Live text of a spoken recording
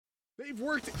They've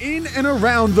worked in and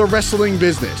around the wrestling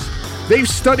business. They've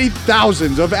studied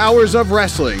thousands of hours of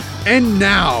wrestling, and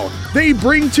now they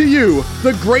bring to you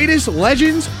the greatest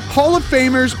legends, Hall of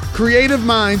Famers, creative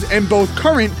minds, and both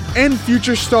current and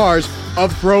future stars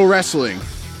of pro wrestling.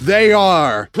 They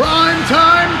are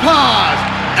Primetime Paz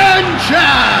and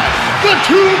Chad, the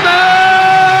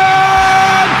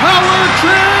two-man power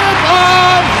trip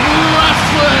of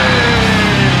wrestling.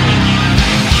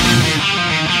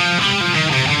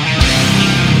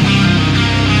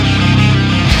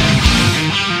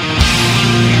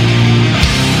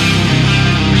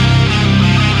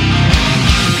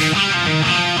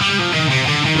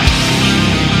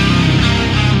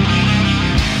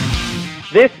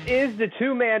 This is the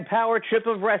two-man power trip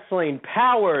of wrestling,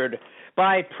 powered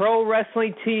by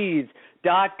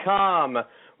ProWrestlingTees.com.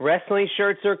 Wrestling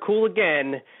shirts are cool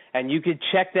again, and you can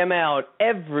check them out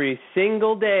every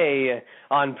single day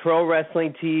on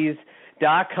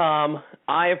ProWrestlingTees.com.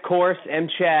 I, of course, am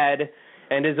Chad,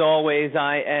 and as always,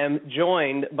 I am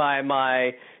joined by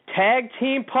my tag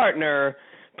team partner,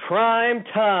 Prime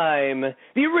Time,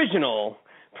 the original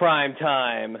Prime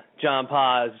Time, John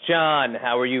Paz. John,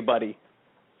 how are you, buddy?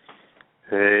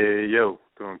 Hey, yo,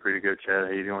 doing pretty good, Chad.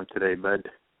 How you doing today, bud?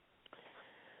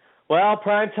 Well,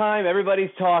 Prime Time,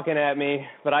 everybody's talking at me,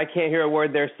 but I can't hear a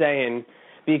word they're saying,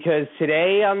 because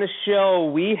today on the show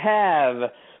we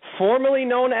have, formerly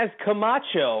known as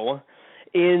Camacho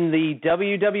in the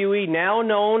WWE, now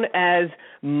known as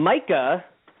Micah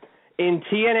in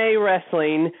TNA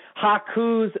Wrestling,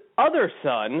 Haku's other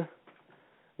son,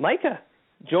 Micah,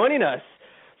 joining us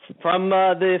from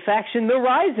the faction The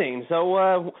Rising.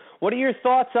 So what are your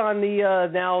thoughts on the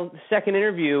now second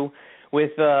interview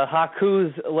with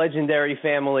Haku's legendary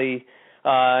family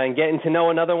and getting to know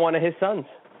another one of his sons?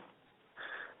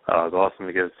 It was awesome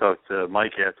to get to talk to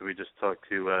Mike after we just talked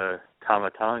to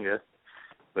Tama Tonga.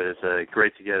 But it's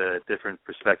great to get a different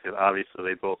perspective. Obviously,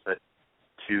 they both had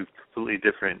two completely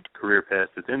different career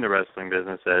paths within the wrestling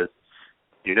business. As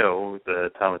you know, the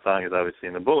Tama Tonga is obviously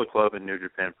in the Bullet Club in New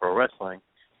Japan Pro Wrestling.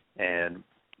 And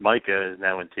Micah is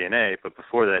now in TNA, but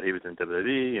before that he was in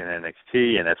WWE and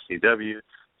NXT and FCW.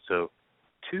 So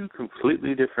two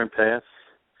completely different paths,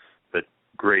 but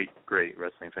great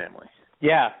wrestling family.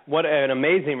 Yeah, what an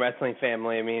amazing wrestling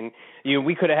family. I mean,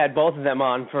 we could have had both of them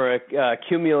on for a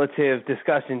cumulative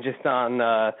discussion just on,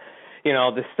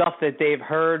 the stuff that they've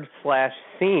heard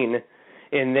 / seen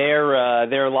in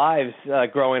their lives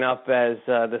growing up as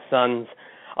the sons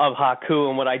of Haku.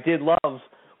 And what I did love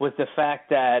was the fact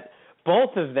that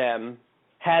both of them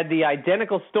had the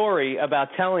identical story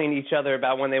about telling each other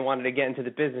about when they wanted to get into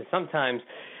the business. Sometimes,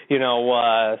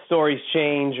 stories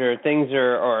change or things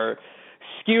are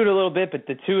skewed a little bit, but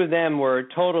the two of them were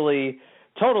totally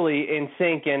in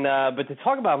sync. And but to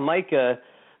talk about Micah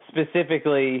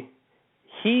specifically,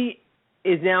 he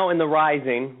is now in the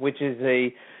Rising, which is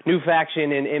a new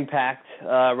faction in Impact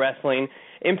Wrestling.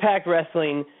 Impact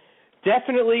Wrestling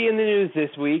definitely in the news this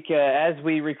week. As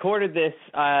we recorded this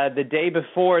the day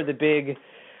before the big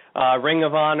Ring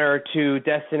of Honor to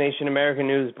Destination America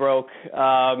news broke,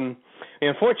 we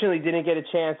unfortunately didn't get a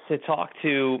chance to talk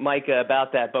to Micah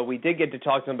about that, but we did get to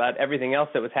talk to him about everything else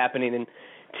that was happening in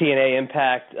TNA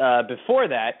Impact before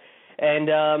that. And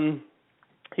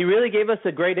he really gave us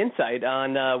a great insight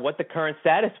on what the current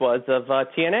status was of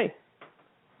TNA.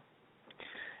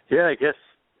 Yeah, I guess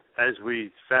as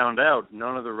we found out,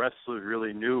 none of the wrestlers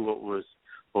really knew what was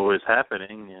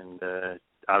happening, and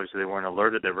obviously they weren't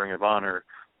alerted that Ring of Honor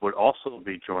would also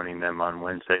be joining them on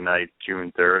Wednesday night,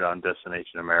 June 3rd, on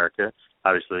Destination America.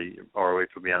 Obviously,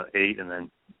 ROH will be on at 8, and then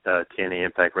TNA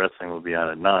Impact Wrestling will be on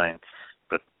at 9,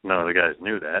 but none of the guys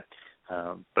knew that.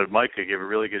 But Micah gave a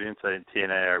really good insight in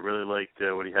TNA. I really liked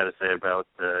what he had to say about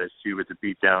his feud with the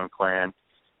Beatdown Clan,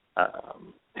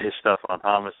 his stuff on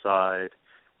Homicide,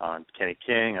 on Kenny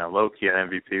King, on Loki, on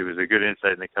MVP. It was a good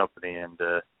insight in the company, and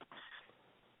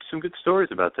some good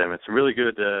stories about them. It's really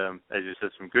good, as you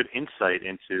said, some good insight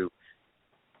into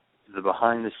the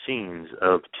behind-the-scenes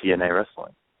of TNA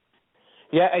wrestling.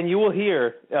 Yeah, and you will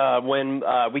hear when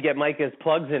we get Micah's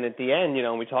plugs in at the end,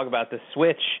 and we talk about the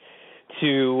switch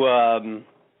to,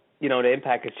 to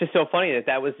Impact. It's just so funny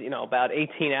that was, about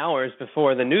 18 hours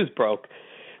before the news broke.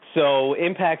 So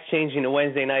Impact's changing to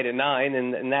Wednesday night at 9,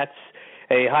 and that's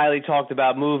a highly talked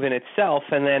about move in itself.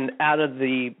 And then out of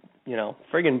the,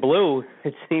 friggin' blue,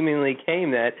 it seemingly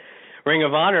came that Ring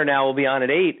of Honor now will be on at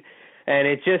 8. And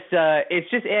it's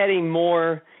just adding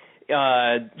more,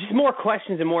 just more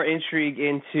questions and more intrigue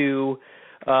into,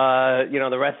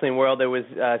 the wrestling world. There was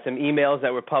some emails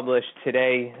that were published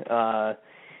today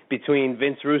between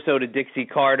Vince Russo to Dixie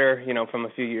Carter, from a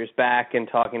few years back, and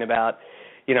talking about,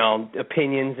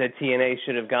 opinions that TNA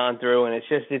should have gone through, and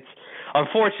it's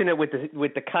unfortunate with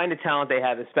the kind of talent they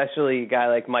have, especially a guy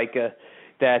like Micah,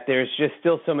 that there's just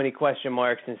still so many question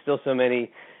marks and still so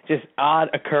many just odd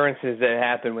occurrences that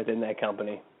happen within that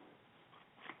company.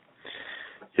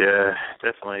 Yeah,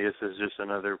 definitely. This is just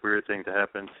another weird thing to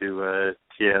happen to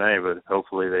TNA, but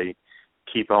hopefully they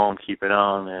keep on keeping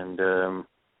on, and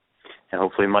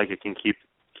hopefully Micah can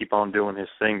keep on doing his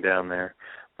thing down there.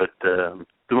 But the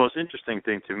most interesting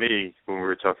thing to me when we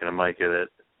were talking to Micah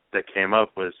that came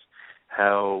up was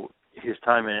how his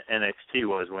time in NXT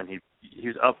was when he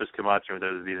was up as Camacho in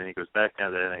WWE, then he goes back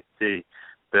down to NXT.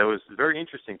 But it was very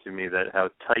interesting to me that how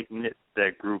tight-knit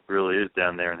that group really is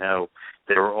down there, and how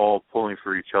they were all pulling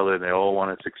for each other, and they all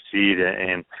want to succeed,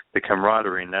 and the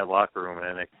camaraderie in that locker room at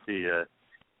NXT.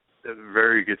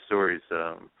 Very good stories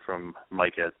from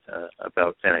Mike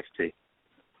about NXT.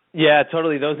 Yeah,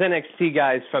 totally. Those NXT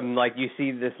guys from, you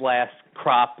see this last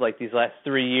crop, these last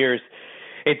 3 years,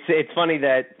 it's funny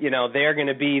that, they're going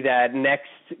to be that next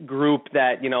group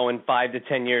that, in 5 to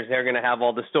 10 years, they're going to have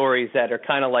all the stories that are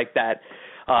kind of like that,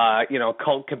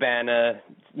 Colt Cabana,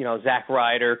 Zack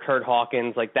Ryder, Kurt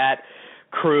Hawkins, like that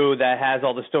crew that has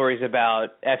all the stories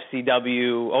about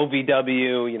FCW,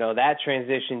 OVW, that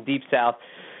transition, Deep South.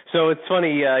 So it's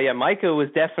funny, Micah was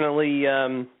definitely,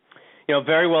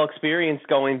 very well experienced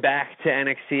going back to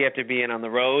NXT after being on the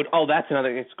road. Oh, that's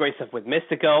it's great stuff with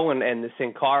Mystico and the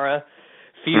Sin Cara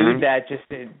feud that just,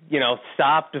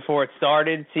 stopped before it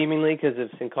started, seemingly, because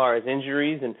of Sin Cara's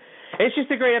injuries. And it's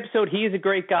just a great episode. He is a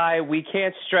great guy. We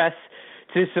can't stress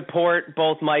to support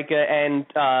both Micah and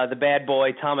the bad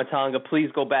boy, Tama Tonga.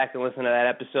 Please go back and listen to that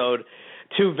episode.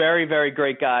 Two very, very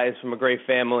great guys from a great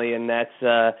family, and that's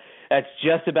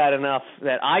just about enough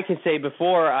that I can say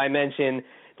before I mention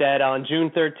that on June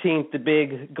 13th, the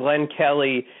big Glenn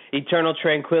Kelly Eternal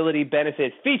Tranquility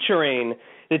benefit featuring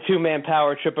the two-man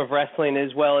power trip of wrestling,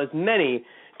 as well as many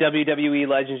WWE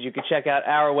legends. You can check out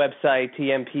our website,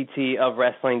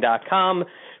 tmptofwrestling.com,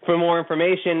 for more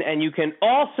information. And you can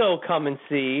also come and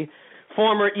see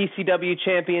former ECW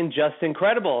champion Justin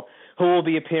Credible, who will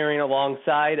be appearing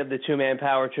alongside of the two-man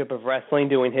power trip of wrestling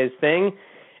doing his thing.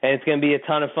 And it's going to be a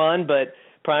ton of fun, but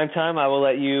Prime Time, I will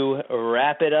let you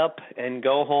wrap it up and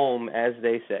go home, as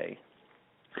they say.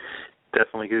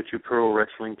 Definitely go to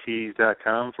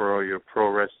ProWrestlingTees.com for all your pro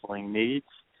wrestling needs.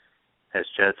 As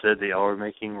Chad said, they are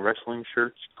making wrestling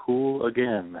shirts cool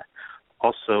again.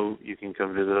 Also, you can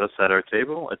come visit us at our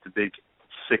table at the big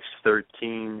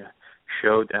 613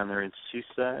 show down there in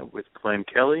Seaside with Glenn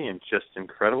Kelly and Justin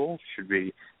Credible. Should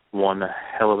be one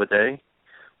hell of a day.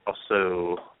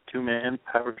 Also, Two-Man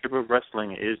Power Trip of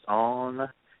Wrestling is on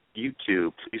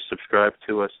YouTube. Please subscribe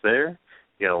to us there.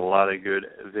 You got a lot of good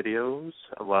videos,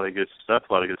 a lot of good stuff,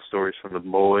 a lot of good stories from the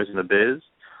boys in the biz.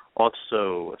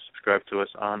 Also, subscribe to us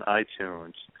on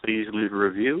iTunes. Please leave a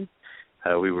review.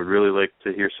 We would really like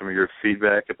to hear some of your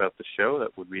feedback about the show.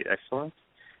 That would be excellent.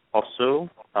 Also,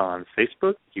 on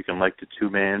Facebook, you can like the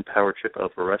Two-Man Power Trip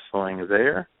of Wrestling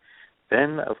there.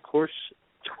 Then, of course,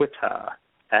 Twitter,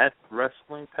 at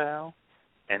WrestlingPal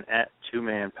and at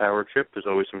Two-Man Power Trip. There's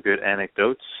always some good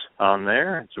anecdotes on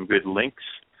there and some good links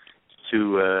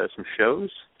to some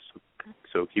shows.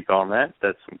 So keep on that.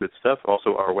 That's some good stuff.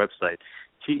 Also, our website,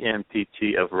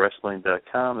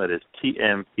 tmptofwrestling.com. That is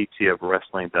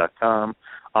tmptofwrestling.com.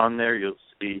 On there, you'll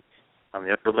see on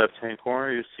the upper left-hand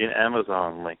corner, you'll see an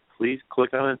Amazon link. Please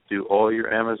click on it. Do all your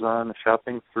Amazon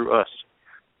shopping through us.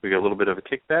 We get a little bit of a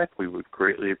kickback. We would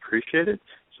greatly appreciate it.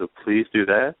 So please do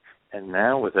that. And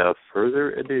now, without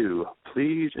further ado,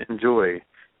 please enjoy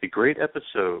the great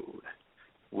episode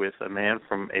with a man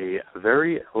from a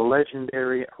very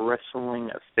legendary wrestling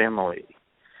family.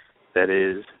 That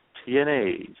is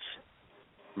TNA's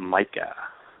Micah.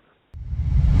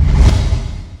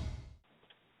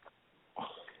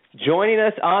 Joining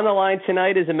us on the line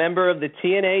tonight is a member of the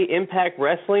TNA Impact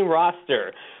Wrestling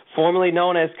roster. Formerly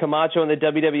known as Camacho in the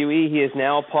WWE, he is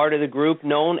now a part of the group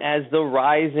known as The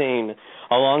Rising,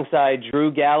 alongside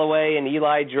Drew Galloway and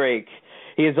Eli Drake.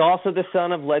 He is also the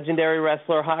son of legendary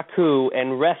wrestler Haku,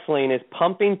 and wrestling is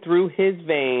pumping through his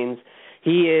veins.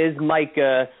 He is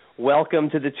Micah. Welcome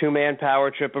to the Two-Man Power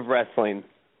Trip of Wrestling.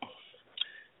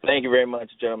 Thank you very much,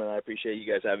 gentlemen. I appreciate you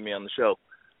guys having me on the show.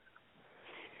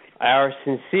 Our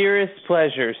sincerest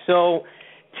pleasure. So,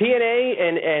 TNA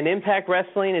and Impact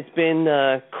Wrestling, it's been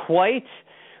quite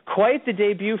the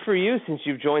debut for you since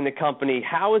you've joined the company.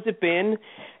 How has it been,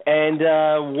 and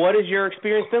what has your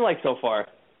experience been like so far?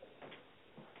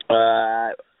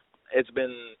 It's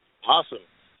been awesome.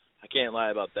 I can't lie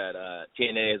about that.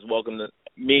 TNA has welcomed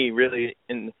me really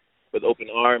with open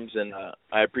arms, and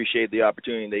I appreciate the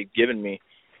opportunity they've given me.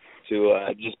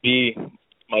 to just be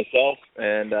myself,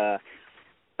 and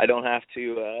I don't have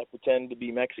to pretend to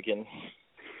be Mexican.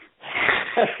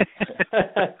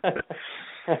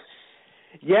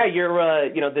 Yeah,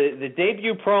 the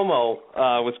debut promo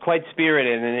was quite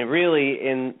spirited, and it really,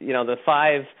 in the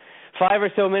five or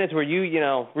so minutes where you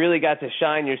really got to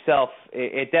shine yourself,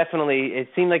 it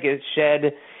seemed like it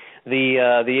shed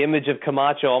the image of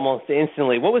Camacho almost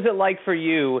instantly. What was it like for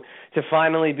you to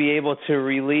finally be able to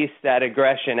release that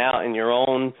aggression out in your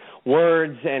own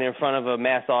words and in front of a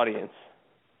mass audience?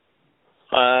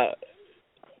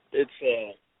 It's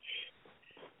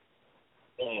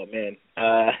oh man,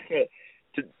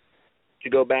 to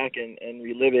go back and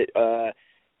relive it, it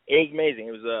was amazing.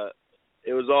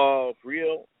 It was all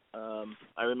real.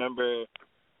 I remember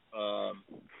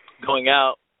going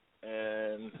out,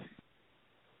 and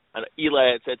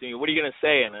Eli had said to me, "What are you going to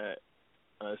say?" And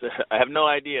I said, "I have no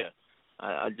idea.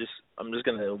 I'm just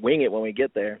going to wing it when we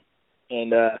get there."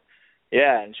 And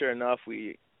and sure enough,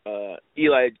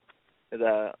 Eli is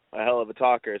a hell of a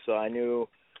talker, so I knew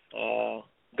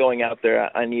going out there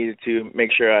I needed to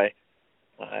make sure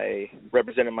I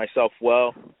represented myself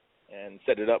well and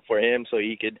set it up for him so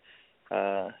he could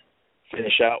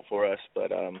finish out for us.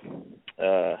 But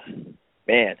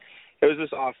man, it was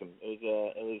just awesome. It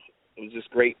was just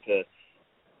great to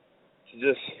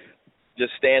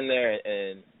just stand there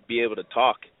and be able to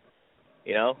talk,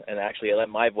 and actually let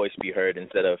my voice be heard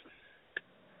instead of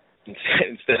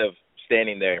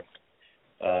standing there.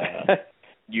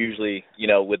 Usually,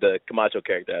 with the Camacho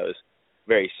character, I was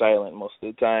very silent most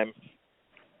of the time.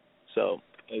 So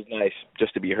it was nice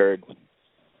just to be heard.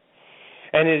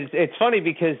 And it's funny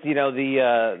because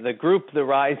the group, The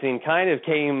Rising, kind of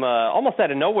came almost out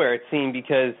of nowhere. It seemed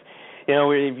because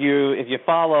if you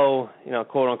follow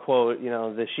quote unquote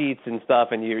the sheets and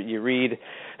stuff, and you read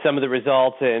some of the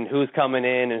results and who's coming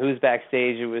in and who's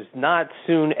backstage, it was not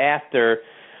soon after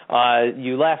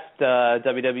you left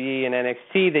WWE and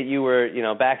NXT that you were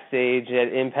backstage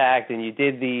at Impact, and you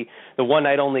did the one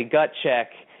night only gut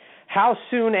check. How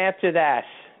soon after that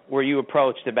were you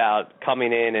approached about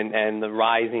coming in and the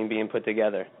Rising being put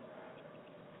together?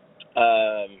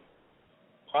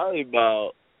 Probably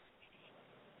about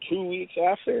 2 weeks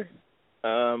after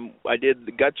I did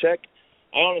the gut check.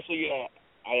 I honestly,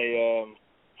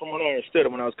 from what I understood,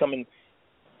 when I was coming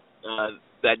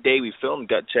that day we filmed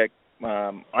gut check,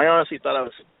 I honestly thought I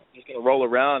was just going to roll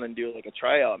around and do like a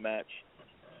tryout match.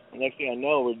 The next thing I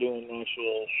know, we're doing an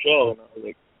actual show, and I was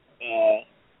like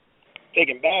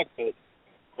taken back, but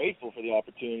grateful for the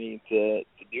opportunity to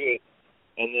do it.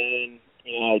 And then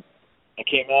I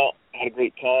came out, had a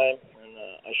great time, and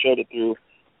I showed it through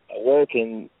work.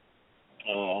 And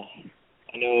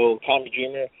I know Tommy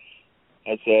Dreamer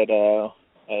had said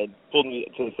had pulled me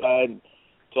to the side,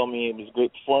 told me it was a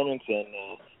great performance, and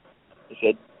he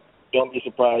said, "Don't be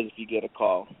surprised if you get a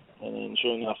call." And then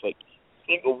sure enough, I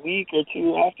think a week or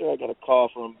two after, I got a call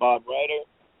from Bob Ryder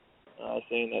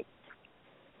saying that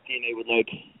TNA would like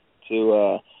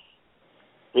to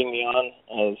bring me on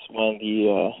as one of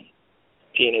the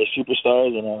TNA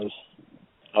superstars, and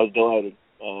I was delighted.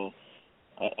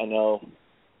 I know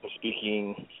I'm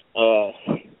speaking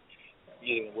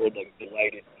using the word like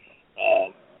delighted,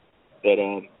 but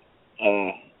it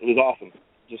was awesome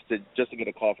just to get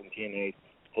a call from TNA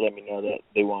to let me know that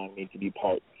they wanted me to be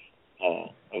part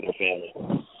of their family.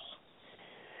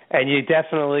 And you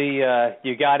definitely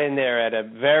you got in there at a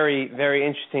very, very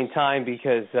interesting time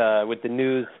because with the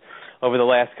news over the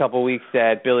last couple of weeks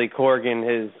that Billy Corgan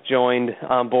has joined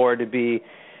on board to be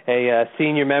a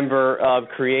senior member of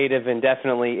creative and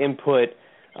definitely input,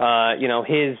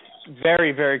 his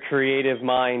very, very creative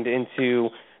mind into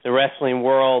the wrestling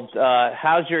world.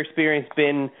 How's your experience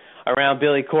been around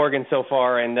Billy Corgan so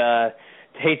far? And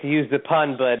hate to use the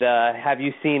pun, but have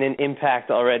you seen an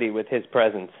impact already with his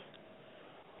presence?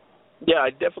 Yeah,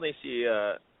 I definitely see.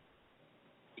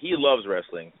 He loves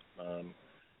wrestling.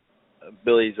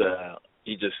 Billy's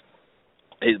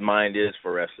his mind is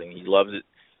for wrestling. He loves it.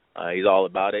 He's all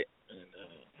about it. And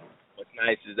what's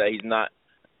nice is that he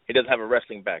doesn't have a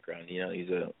wrestling background. He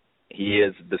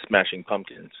is the Smashing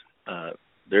Pumpkins.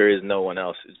 There is no one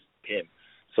else as him.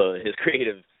 So his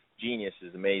creative genius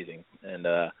is amazing. And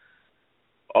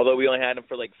although we only had him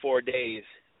for 4 days,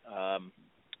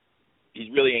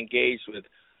 he's really engaged with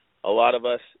a lot of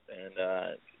us, and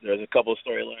there's a couple of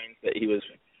storylines that he was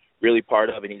really part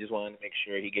of, and he just wanted to make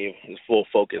sure he gave his full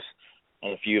focus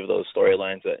on a few of those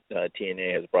storylines that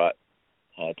TNA has brought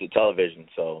to television.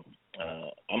 So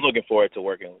I'm looking forward to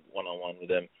working one-on-one with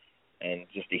him and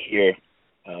just to hear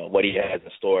what he has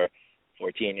in store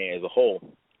for TNA as a whole.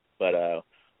 But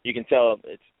you can tell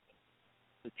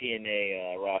the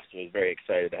TNA roster is very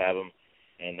excited to have him,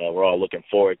 and we're all looking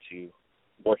forward to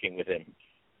working with him.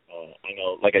 I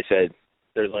know, like I said,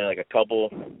 there's only like a couple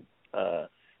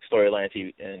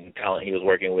storylines and talent he was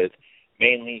working with,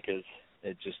 mainly because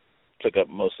it just took up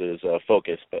most of his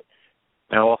focus. But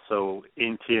now also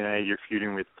in TNA, you're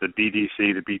feuding with the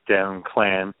BDC, the Beatdown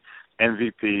Clan,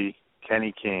 MVP,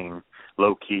 Kenny King,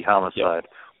 Low Key, Homicide. Yep.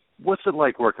 What's it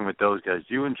like working with those guys?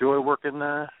 Do you enjoy working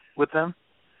with them?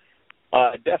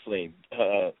 Definitely.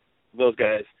 Those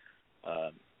guys,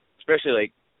 especially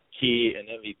like Key and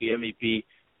MVP. MVP,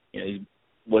 he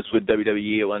was with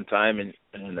WWE at one time, and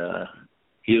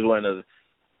he was one of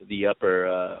the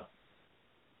upper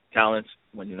talents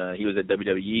when he was at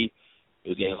WWE. He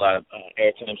was getting a lot of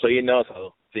airtime, so he knows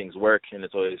how things work, and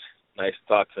it's always nice to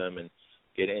talk to him and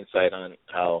get insight on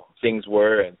how things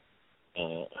were and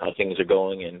how things are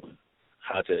going and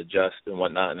how to adjust and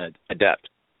whatnot and adapt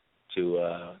to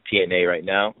TNA right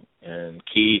now. And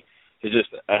Key is just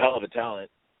a hell of a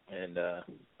talent and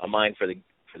a mind for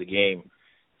the game.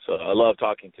 So I love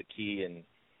talking to Key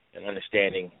and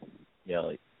understanding,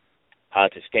 like how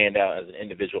to stand out as an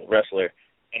individual wrestler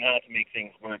and how to make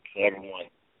things work for everyone.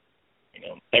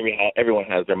 Everyone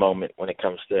has their moment when it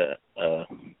comes to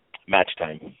match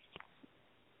time.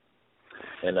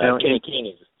 And Kenny King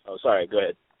is. Oh, sorry. Go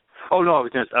ahead. Oh no, I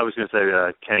was gonna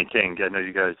say Kenny King. I know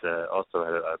you guys also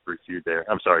had a brief feud there.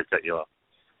 I'm sorry to cut you off.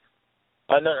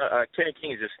 No, Kenny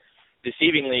King is just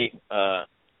deceivingly,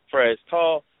 for as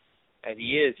tall as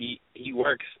he is, he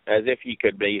works as if he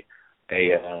could be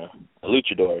a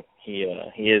luchador. He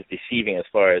is deceiving as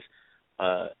far as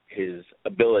his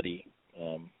ability.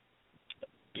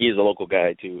 He is a local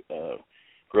guy too.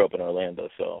 Grew up in Orlando,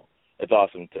 so it's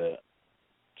awesome to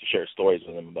share stories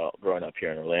with him about growing up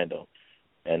here in Orlando.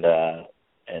 And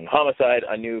Homicide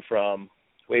I knew from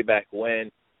way back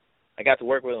when. I got to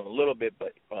work with him a little bit,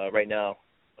 but right now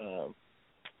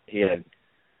he had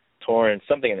torn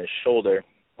something in his shoulder,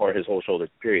 or his whole shoulder,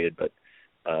 period. But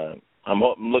I'm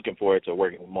looking forward to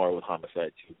working more with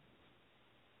Homicide too.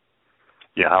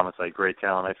 Yeah, Homicide, great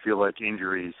talent. I feel like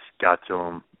injuries got to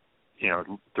him,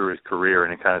 through his career,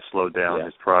 and it kind of slowed down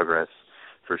his progress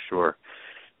for sure.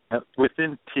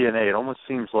 Within TNA, it almost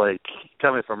seems like,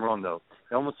 tell me if I'm wrong though,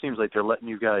 it almost seems like they're letting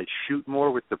you guys shoot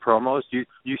more with the promos. Do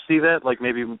you see that? Like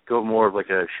maybe go more of like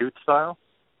a shoot style?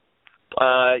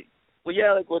 Well,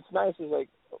 yeah, like what's nice is like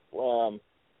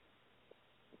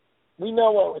we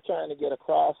know what we're trying to get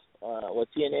across, what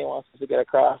TNA wants us to get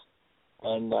across,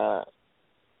 and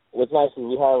what's nice is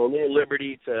we have a little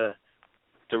liberty to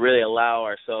really allow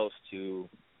ourselves to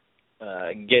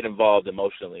get involved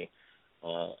emotionally.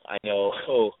 I know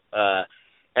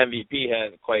MVP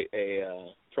had quite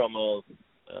a promo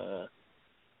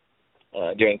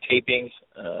during tapings,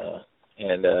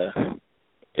 and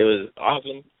it was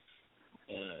awesome.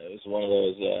 It was one of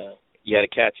those, you had to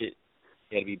catch it.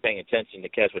 You had to be paying attention to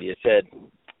catch what he had said.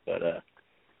 But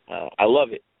I love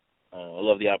it. I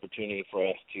love the opportunity for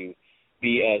us to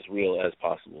be as real as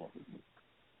possible.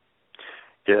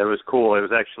 Yeah, it was cool. It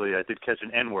was actually, I did catch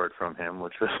an N-word from him,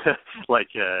 which was like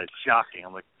shocking.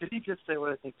 I'm like, did he just say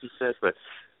what I think he said? But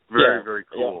very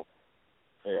cool.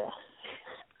 Yeah.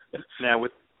 Now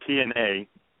with TNA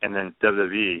and then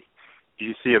WWE, do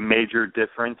you see a major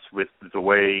difference with the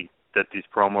way that these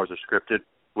promos are scripted?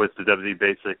 Was the WWE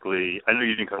basically, I know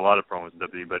you didn't cut a lot of promos in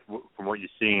WWE, but from what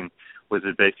you've seen, was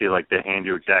it basically like they hand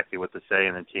you exactly what to say,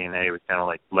 and then TNA was kind of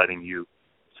like letting you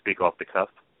speak off the cuff?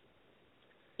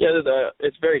 Yeah,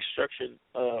 it's very structured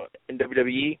in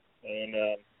WWE, and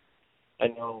I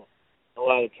know a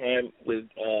lot of the time with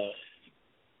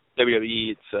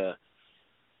WWE, it's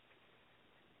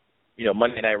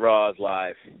Monday Night Raw is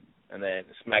live, and then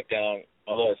SmackDown,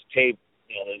 although it's taped,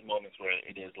 there's moments where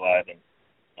it is live,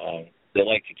 and they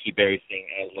like to keep everything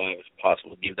as live as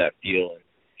possible, give that feel, and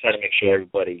try to make sure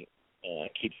everybody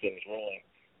keeps things rolling.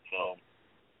 So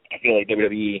I feel like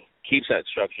WWE keeps that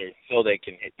structure so they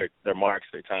can hit their marks,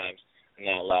 their times, and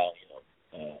not allow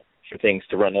for things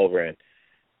to run over. And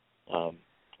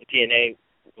TNA,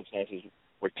 what's nice is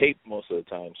we're taped most of the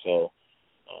time, so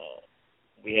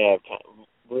we have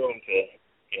room to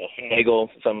finagle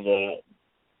some of the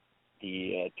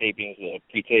tapings, the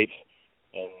pre-tapes,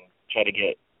 and try to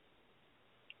get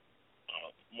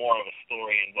more of a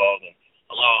story involved and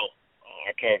allow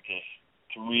our characters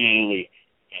to really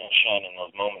shine in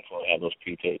those moments when we have those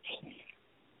pre-tapes.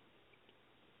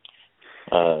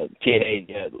 TNA,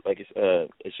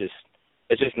 it's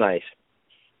just nice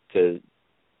to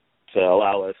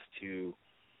allow us to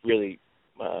really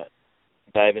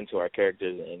dive into our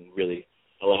characters and really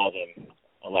allow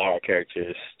our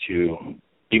characters to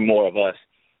be more of us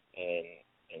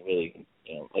and really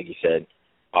like you said,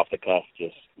 off the cuff,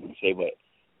 just say what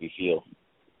we feel.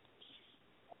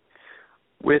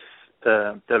 With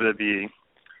WWE,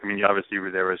 I mean, you obviously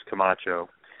were there as Camacho.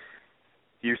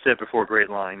 You said before, great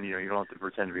line, you don't have to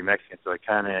pretend to be Mexican, so I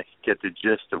kind of get the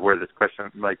gist of where this question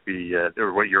might be,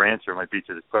 or what your answer might be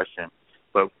to this question.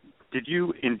 But did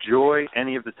you enjoy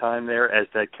any of the time there as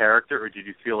that character, or did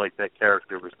you feel like that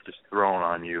character was just thrown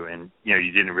on you and,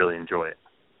 you didn't really enjoy it?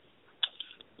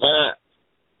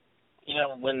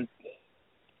 When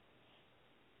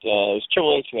it was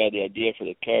Triple H who had the idea for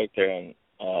the character, and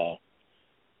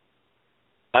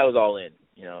I was all in.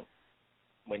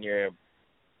 When you're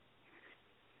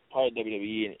part of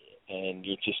WWE and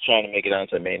you're just trying to make it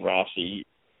onto the main roster,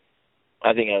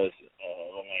 I think I was a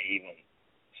little naive in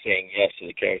saying yes to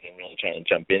the character and really trying to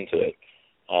jump into it.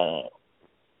 I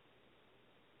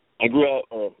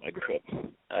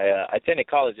attended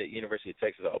college at University of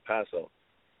Texas at El Paso,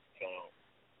 so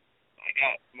I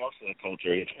got most of the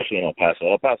culture, especially in El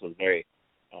Paso. El Paso is very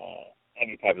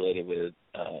heavily populated with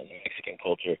Mexican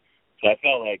culture, so I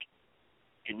felt like I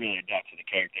could really adapt to the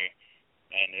character,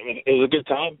 and it was a good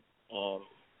time.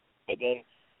 But then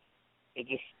it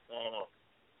just, I don't know.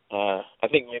 I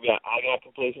think maybe I got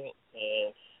complacent,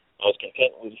 and I was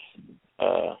content with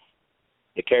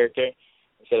the character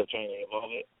instead of trying to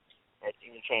evolve it or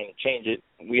even trying to change it.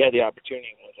 We had the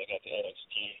opportunity once I got to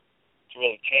NXT to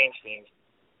really change things,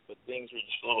 but things were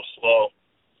just a little slow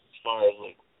as far as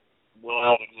like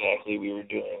what exactly we were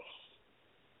doing.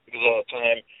 Because at the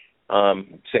time,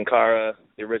 Sin Cara,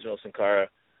 the original Sin Cara,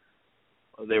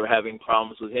 they were having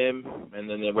problems with him, and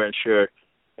then they weren't sure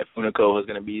if Hunico was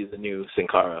going to be the new Sin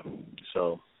Cara.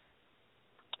 So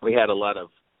we had a lot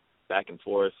of back and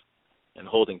forth and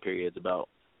holding periods about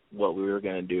what we were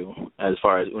going to do as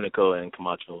far as Hunico and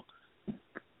Camacho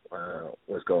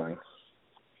was going.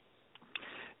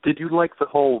 Did you like the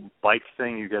whole bike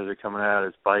thing? You guys are coming out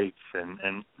as bikes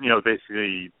and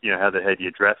basically, how they had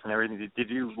you dress and everything. Did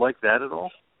you like that at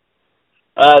all?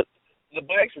 The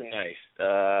bikes were nice.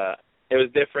 It was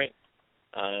different.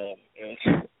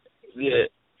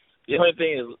 The only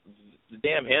thing is the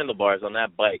damn handlebars on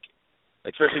that bike,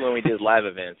 especially when we did live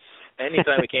events.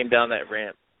 Anytime we came down that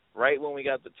ramp, right when we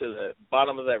got to the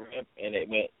bottom of that ramp and it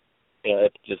went,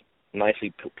 it just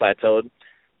nicely plateaued.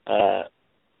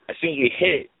 As soon as we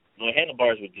hit it, my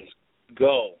handlebars would just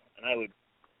go, and I would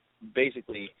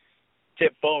basically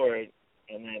tip forward,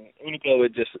 and then Hunico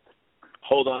would just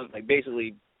hold on, like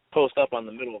basically post up on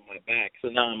the middle of my back. So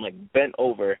now I'm like bent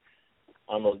over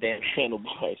on those damn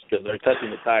handlebars because they're touching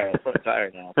the front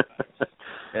tire now.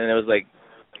 And it was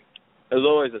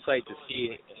always a sight to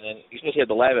see it. And then especially at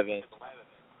the live event,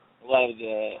 a lot of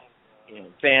the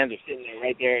fans are sitting there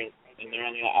right there, and they're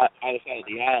on the other side of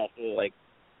the aisle, so like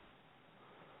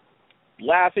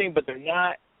laughing, but they're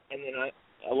not. And then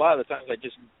a lot of the times I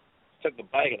just took the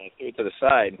bike and I threw it to the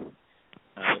side.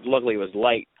 Luckily it was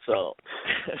light, so.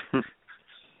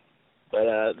 But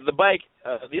the bike,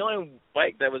 the only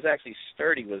bike that was actually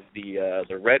sturdy was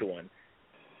the red one,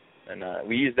 and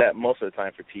we used that most of the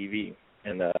time for TV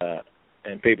and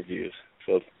pay-per-views.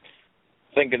 So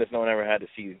thank goodness no one ever had to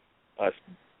see us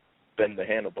bend the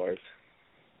handlebars.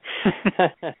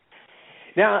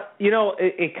 Now,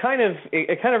 it kind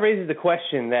of raises the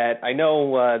question that I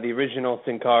know the original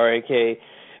Sin Cara, a.k.a.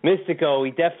 Mystico,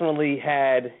 he definitely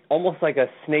had almost like a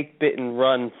snake-bitten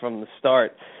run from the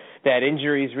start. That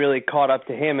injuries really caught up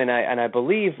to him, and I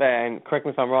believe, and correct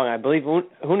me if I'm wrong, I believe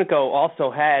Hunico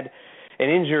also had an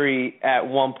injury at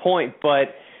one point.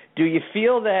 But do you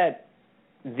feel that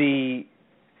the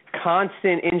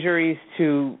constant injuries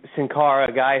to Sin Cara,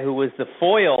 a guy who was the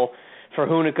foil for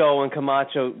Hunico and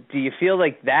Camacho, do you feel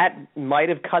like that might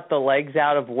have cut the legs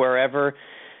out of wherever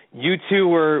you two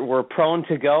were prone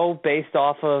to go based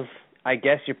off of, I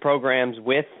guess, your programs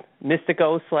with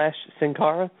Mystico / Sin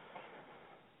Cara?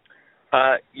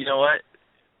 You know what?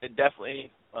 It definitely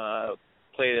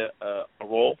played a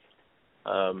role.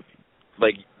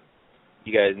 Like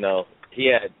you guys know, he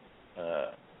had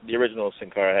the original Sin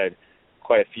Cara had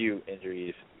quite a few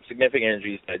injuries, significant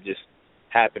injuries that just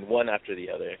happened one after the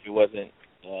other. If it wasn't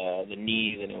the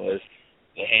knees and it was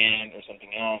the hand or something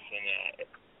else,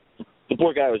 and the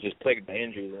poor guy was just plagued by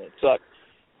injuries, and it sucked.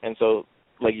 And so,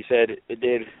 like you said, it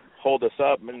did hold us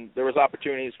up, and there was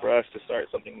opportunities for us to start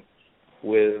something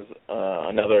with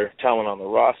another talent on the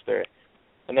roster.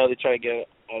 I know they tried to get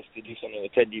us to do something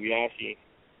with Ted DiBiase,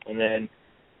 and then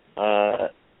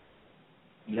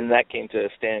that came to a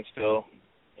standstill,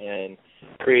 and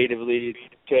creatively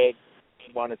Ted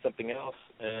wanted something else,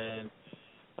 and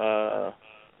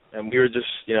we were just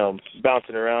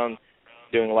bouncing around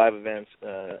doing live events,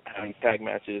 having tag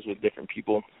matches with different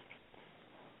people,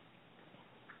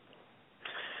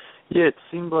 Yeah, it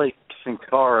seemed like Sin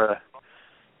Cara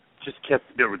just kept,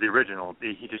 the original,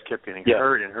 he just kept getting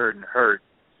hurt and hurt and hurt.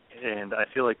 And I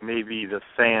feel like maybe the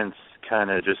fans kind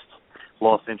of just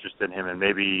lost interest in him, and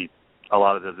maybe a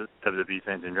lot of the WWE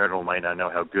fans in general might not know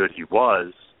how good he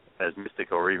was as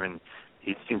Mystico, or even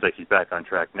he seems like he's back on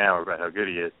track now about how good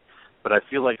he is. But I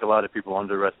feel like a lot of people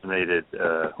underestimated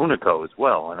Hunico as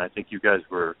well, and I think you guys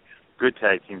were good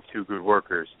tag team, two good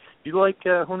workers. Do you like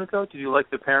Hunico? Did you like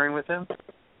the pairing with him?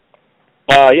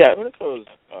 Yeah, Hunico is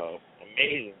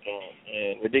amazing talent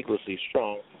and ridiculously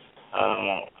strong.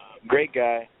 Great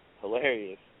guy,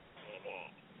 hilarious. And,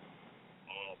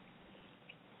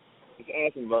 what's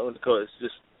awesome about Hunico is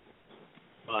just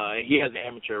he has an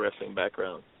amateur wrestling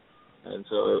background, and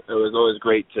so it was always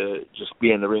great to just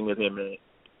be in the ring with him and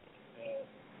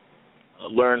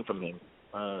learn from him.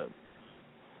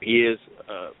 He is,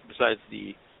 besides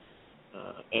the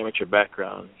amateur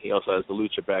background, he also has the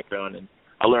lucha background, and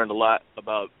I learned a lot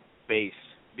about base,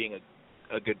 being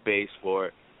a good base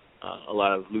for a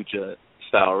lot of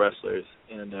lucha-style wrestlers,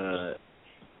 and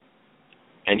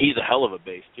he's a hell of a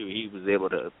base, too. He was able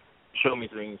to show me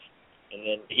things, and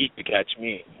then he could catch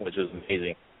me, which was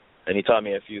amazing. And he taught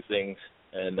me a few things,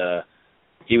 and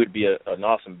he would be an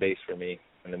awesome base for me,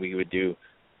 and then we would do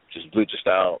just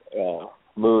lucha-style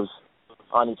moves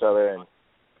on each other,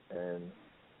 and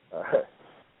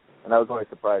I was always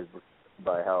surprised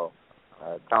by how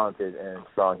talented and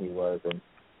strong he was, and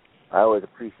I always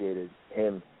appreciated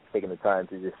him taking the time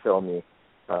to just show me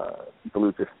the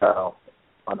lucha style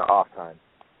on the off time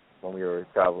when we were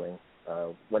traveling,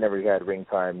 whenever he had ring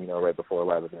time, right before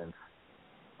live events.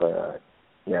 But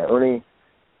yeah, Uni,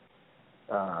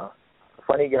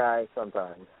 funny guy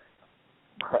sometimes.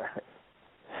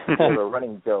 He has a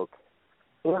running joke.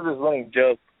 He has this running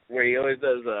joke where he always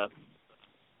does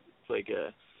it's like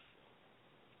I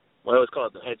always call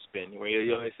it the head spin, where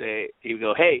he always say, he would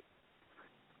go, hey.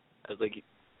 I was like,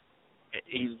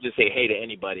 he'd just say hey to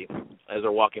anybody as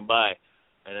they're walking by.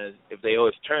 And if they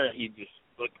always turn, he'd just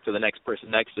look to the next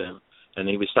person next to him, and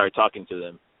he would start talking to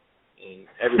them. And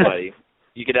everybody,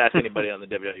 you could ask anybody on the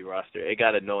WWE roster. It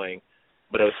got annoying,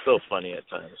 but it was still funny at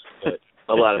times. But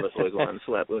a lot of us always wanted to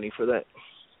slap Uni for that.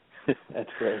 That's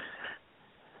great.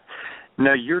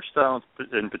 Now, your style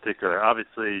in particular,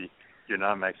 obviously you're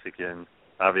not Mexican.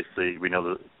 Obviously, we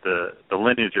know the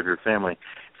lineage of your family.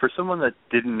 For someone that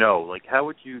didn't know, like, how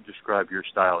would you describe your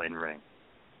style in ring?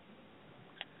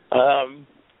 My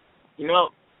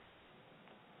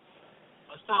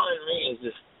style in ring is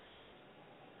just,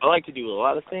 I like to do a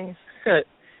lot of things.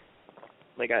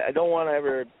 Like, I don't want to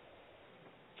ever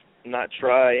not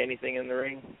try anything in the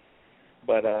ring,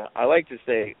 but I like to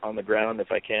stay on the ground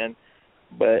if I can.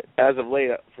 But as of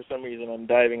late, for some reason, I'm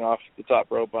diving off the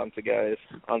top rope onto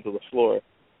the floor,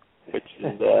 which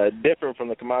is different from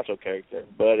the Camacho character,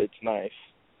 but it's nice.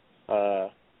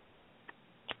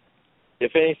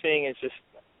 If anything, it's just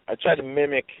I try to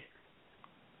mimic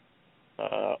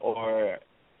or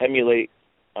emulate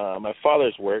my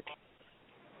father's work,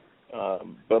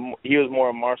 but he was more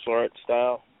a martial arts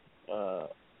style,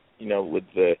 with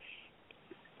the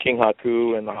King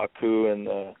Haku and the Haku and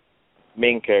the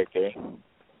main character.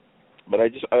 But I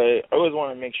always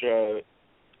want to make sure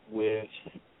with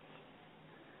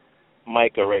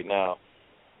Micah right now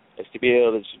is to be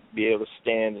able to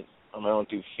stand on my own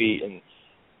 2 feet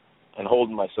and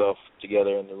hold myself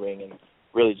together in the ring and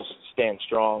really just stand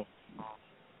strong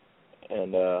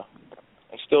and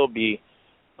still be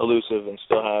elusive and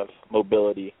still have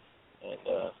mobility.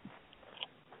 And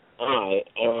I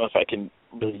don't know if I can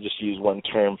really just use one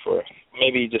term for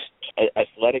maybe just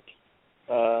athletic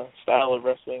style of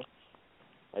wrestling.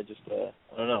 I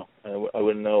don't know. I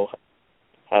wouldn't know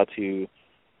how to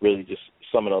really just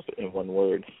sum it up in one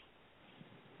word.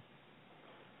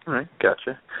 All right,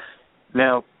 gotcha.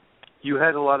 Now, you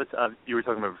had a lot of you were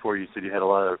talking about before. You said you had a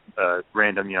lot of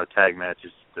random, tag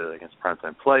matches against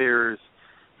primetime players,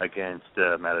 against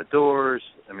Matadors.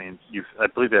 I mean, I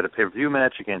believe you had a pay-per-view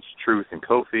match against Truth and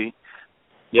Kofi.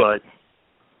 Yep.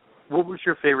 But what was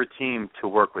your favorite team to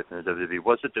work with in the WWE?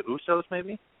 Was it the Usos,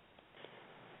 maybe?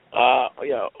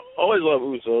 Yeah, always love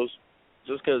Usos,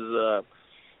 just because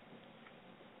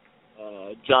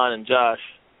John and Josh,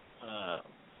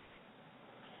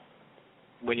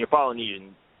 when you're following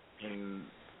you in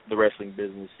the wrestling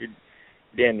business, you're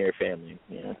damn near family,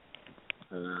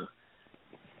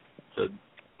 so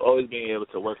always being able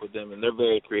to work with them, and they're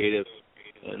very creative,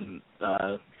 and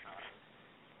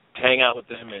hang out with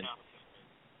them and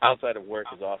outside of work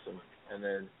is awesome, and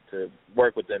then to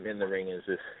work with them in the ring is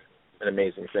just an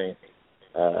amazing thing.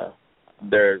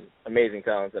 They're amazing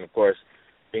talents, and of course,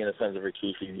 being the Sons of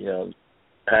Rikishi,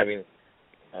 having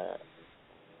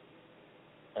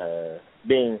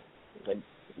being like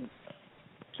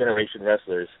generation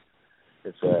wrestlers,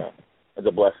 it's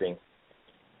a blessing,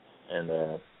 and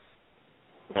I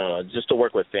don't know, just to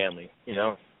work with family,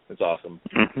 it's awesome.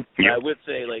 Mm-hmm. Yep. I would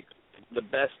say like the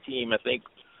best team I think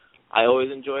I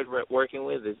always enjoyed working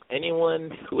with is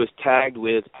anyone who was tagged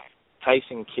with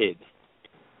Tyson Kidd.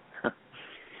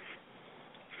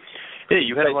 Yeah,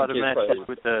 you had Tyson a lot of Kidd matches probably.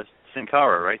 with Sin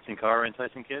Cara, right? Sin Cara and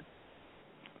Tyson Kidd?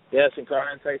 Yeah, Sin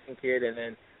Cara and Tyson Kidd, and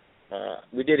then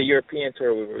we did a European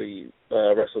tour where we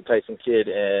wrestled Tyson Kidd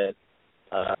and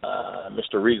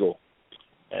Mr. Regal,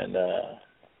 and that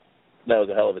was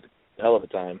a hell of a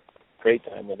time. Great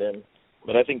time with him.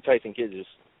 But I think Tyson Kidd is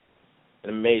an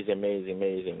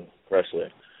amazing wrestler,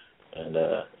 and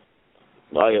I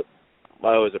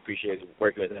always appreciated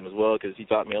working with him as well because he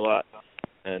taught me a lot,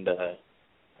 and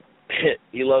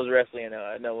he loves wrestling. And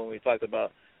I know when we talked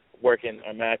about working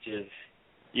our matches,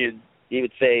 he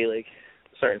would say like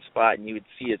a certain spot, and you would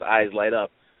see his eyes light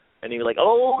up, and he'd be like,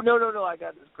 "Oh no, I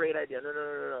got this great idea,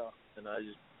 no," and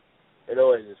it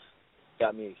always just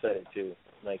got me excited too.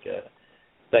 Like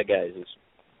that guy is just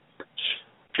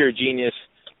pure genius,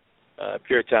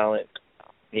 pure talent.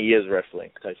 He is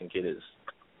wrestling. Tyson Kidd is.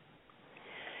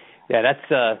 Yeah,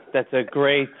 that's a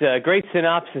great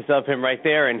synopsis of him right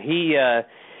there, and he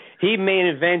main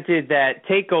evented that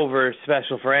takeover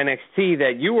special for NXT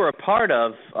that you were a part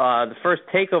of, the first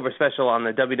takeover special on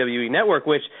the WWE Network,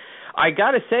 which I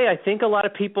got to say I think a lot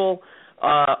of people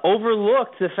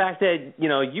overlooked the fact that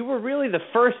you were really the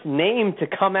first name to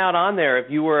come out on there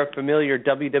if you were a familiar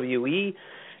WWE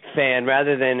fan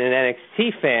rather than an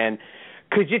NXT fan.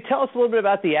 Could you tell us a little bit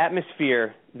about the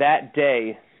atmosphere that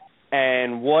day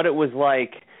and what it was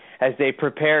like as they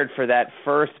prepared for that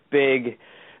first big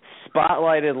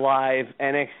spotlighted live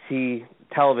NXT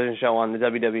television show on the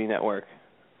WWE Network?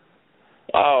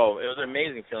 Oh, it was an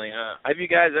amazing feeling. Have you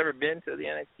guys ever been to the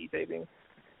NXT taping?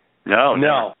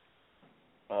 No.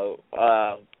 Oh,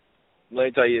 let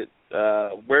me tell you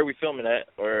where we filming at,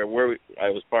 or where I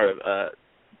was part of.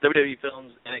 WWE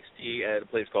films NXT at a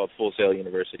place called Full Sail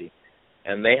University,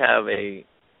 and they have a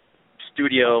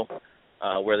studio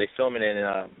where they film it in.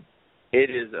 It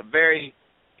is a very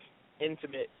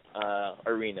intimate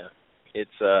arena.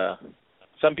 It's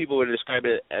some people would describe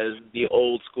it as the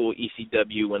old school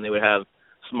ECW when they would have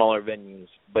smaller venues,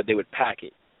 but they would pack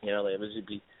it. They would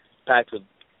be packed with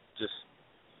just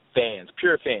fans,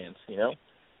 pure fans,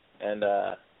 and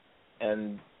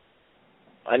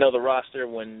I know the roster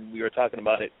when we were talking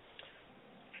about it,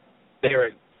 they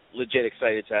were legit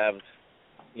excited to have,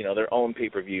 their own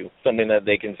pay-per-view, something that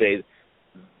they can say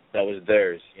that was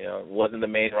theirs. It wasn't the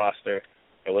main roster.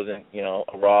 It wasn't,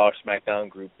 a Raw or SmackDown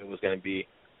group. It was going to be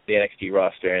the NXT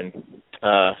roster, and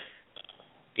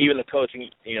even the coaching,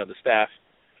 the staff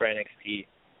for NXT,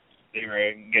 they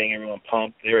were getting everyone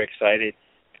pumped. They were excited.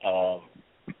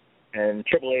 And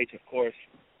Triple H, of course,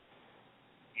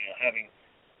 having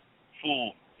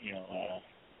full,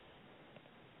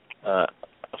 a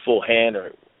full hand,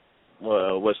 or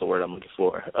what's the word I'm looking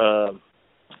for?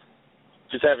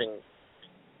 Just having,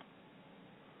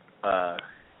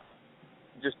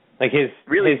 just like his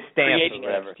really his stamp creating or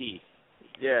whatever. NXT.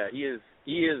 Yeah,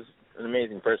 he is an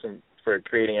amazing person for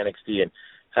creating NXT and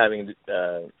having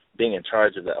being in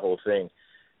charge of that whole thing.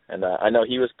 And I know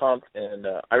he was pumped, and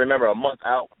I remember a month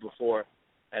out before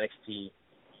NXT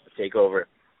takeover,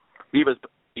 he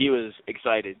was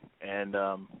excited, and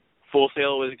Full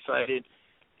Sail was excited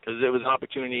because it was an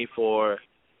opportunity for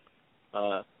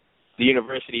the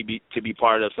university to be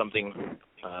part of something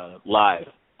live,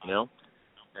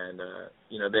 and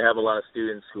they have a lot of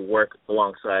students who work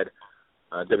alongside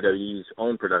WWE's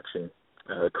own production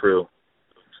crew,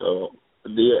 so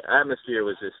the atmosphere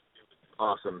was just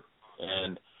awesome,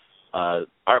 and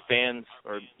our fans,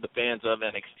 or the fans of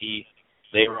NXT,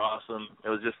 they were awesome. It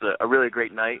was just a really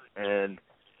great night, and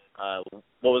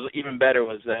what was even better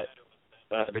was that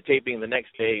the taping the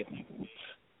next day,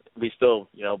 we still,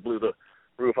 blew the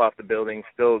roof off the building.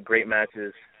 Still great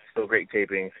matches, still great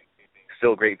tapings,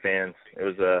 still great fans. It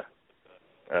was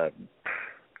a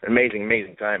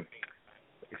amazing time,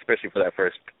 especially for that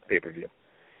first pay-per-view.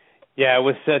 Yeah, it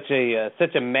was such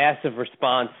a massive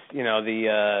response.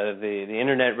 The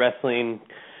internet wrestling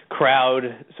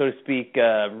crowd, so to speak,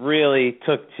 really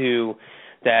took to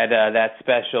that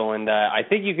special, and I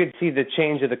think you could see the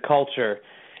change of the culture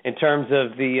in terms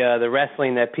of the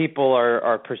wrestling that people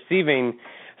are perceiving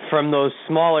from those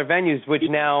smaller venues, which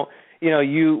now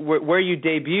where you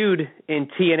debuted in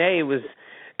TNA was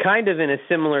kind of in a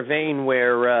similar vein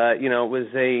where it was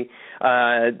a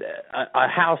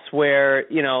house where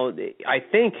I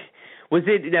think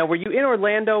Were you in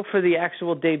Orlando for the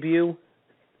actual debut?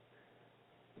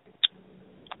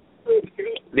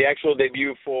 The actual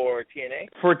debut for TNA?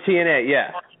 For TNA,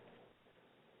 yeah.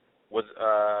 Was,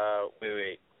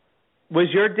 wait. Was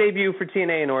your debut for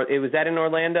TNA was that in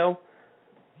Orlando?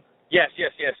 Yes,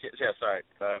 sorry.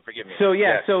 Forgive me. So,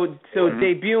 yes.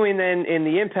 Debuting then in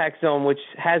the Impact Zone, which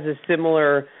has a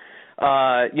similar,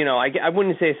 I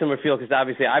wouldn't say a similar feel because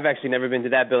obviously I've actually never been to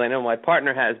that building. I know my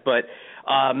partner has, but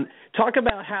talk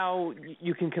about how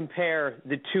you can compare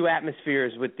the two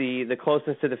atmospheres with the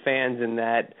closeness to the fans and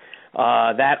that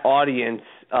audience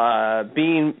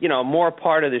being, more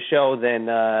part of the show than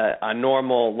a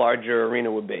normal larger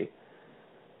arena would be.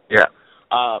 Yeah.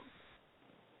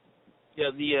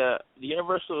 The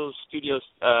Universal Studios,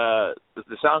 the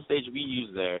soundstage we use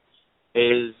there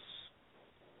is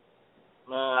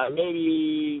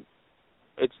maybe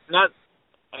it's not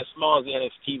as small as the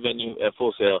NXT venue at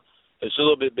Full Sail. It's a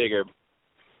little bit bigger.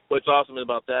 What's awesome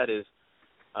about that is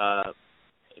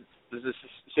there's the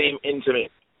same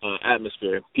intimate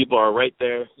atmosphere. People are right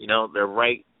there. They're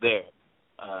right there.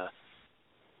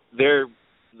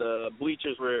 The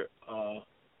bleachers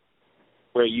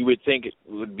where you would think it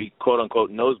would be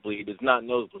quote-unquote nosebleed. It's not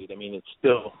nosebleed. I mean, it's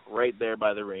still right there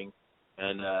by the ring.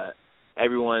 And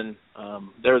everyone,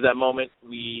 there was that moment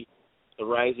the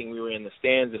Rising, we were in the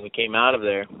stands and we came out of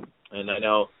there. And I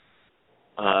know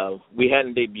we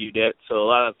hadn't debuted yet, so a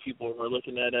lot of people were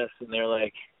looking at us and they're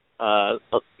like, a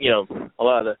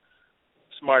lot of the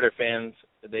smarter fans,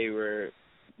 they were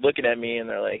looking at me and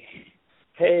they're like,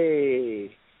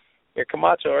 hey, you're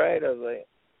Camacho, right? I was like,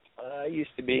 I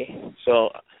used to be. So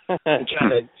I'm trying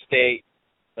to stay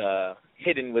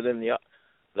hidden within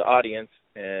the audience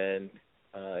and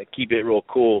keep it real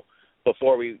cool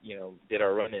before we, did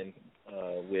our run-in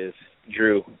with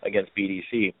Drew against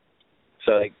BDC.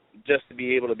 So just to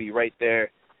be able to be right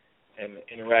there and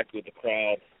interact with the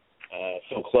crowd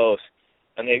so close,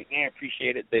 and they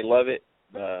appreciate it. They love it.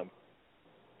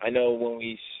 I know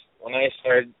when I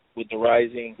started with the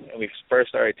Rising and we first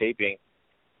started taping,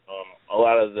 a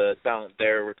lot of the talent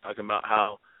there were talking about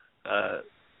how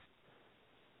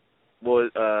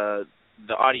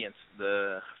the audience,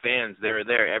 the fans, they were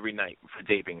there every night for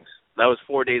tapings. That was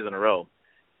 4 days in a row.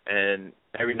 And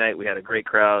every night we had a great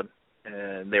crowd,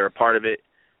 and they were part of it,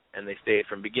 and they stayed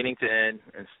from beginning to end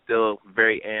and still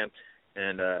very amped,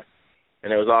 and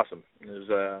it was awesome. It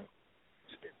was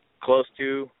close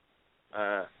to,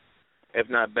 if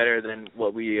not better than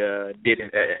what we did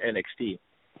at NXT.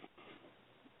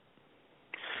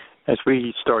 As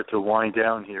we start to wind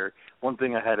down here, one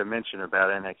thing I had to mention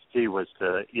about NXT was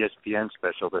the ESPN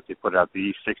special that they put out,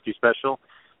 the E60 special.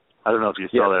 I don't know if you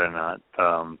saw that or not.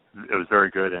 It was very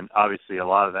good, and obviously a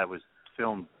lot of that was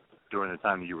filmed during the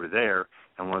time that you were there.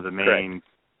 And one of the main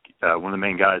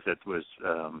guys that was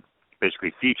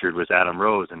basically featured was Adam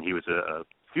Rose, and he was a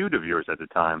feud of yours at the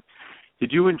time.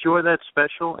 Did you enjoy that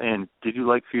special, and did you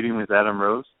like feuding with Adam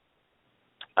Rose?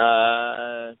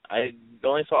 I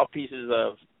only saw pieces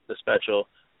of the special,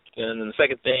 and then the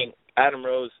second thing, Adam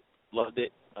Rose loved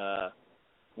it.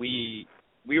 We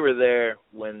were there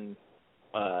when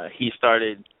he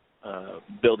started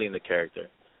building the character,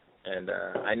 and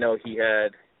I know he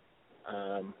had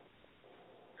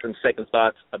some second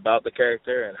thoughts about the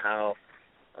character and how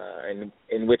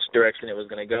in which direction it was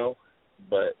going to go,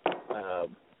 but I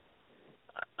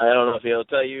don't know if he'll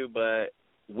tell you, but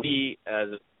we as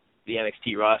the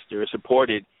NXT roster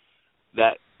supported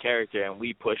that character, and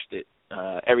we pushed it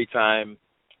every time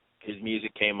his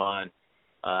music came on.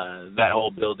 That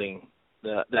whole building,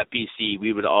 that PC,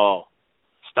 we would all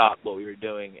stop what we were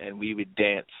doing and we would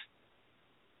dance.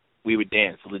 We would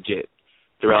dance legit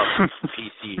throughout the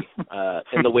PC,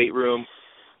 in the weight room,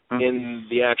 in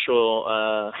the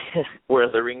actual where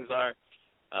the rings are.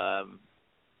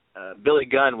 Billy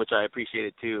Gunn, which I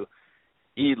appreciated too,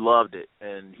 he loved it,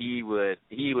 and he would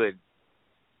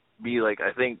be like,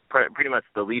 I think pretty much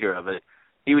the leader of it.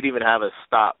 He would even have us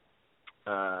stop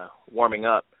warming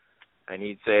up, and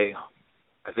he'd say,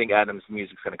 I think Adam's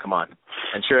music's going to come on.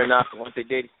 And sure enough, once they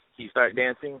did, he started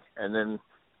dancing, and then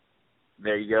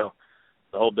there you go.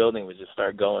 The whole building would just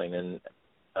start going. And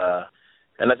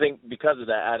I think because of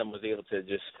that, Adam was able to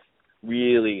just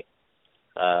really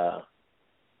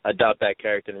adopt that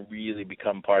character and really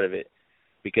become part of it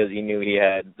because he knew he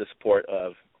had the support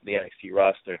of the NXT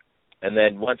roster. And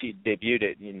then once he debuted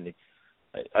it,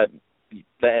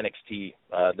 the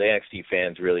NXT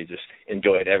fans really just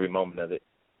enjoyed every moment of it,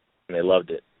 and they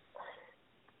loved it.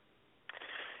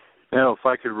 Now, if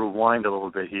I could rewind a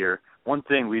little bit here, one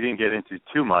thing we didn't get into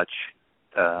too much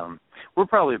we're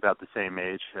probably about the same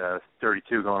age,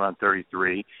 32 going on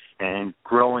 33, and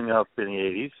growing up in the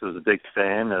 80s, I was a big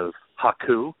fan of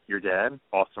Haku, your dad,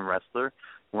 awesome wrestler,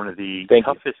 one of the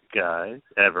toughest guys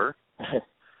ever.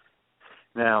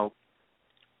 Now,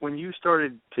 when you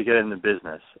started to get in the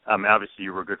business, obviously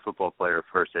you were a good football player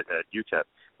first at UTEP,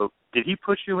 but did he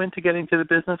push you into getting to the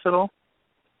business at all?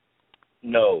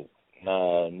 No,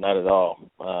 not at all.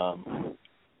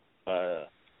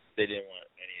 They didn't want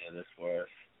any of this for us.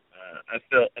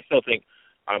 I still think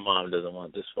our mom doesn't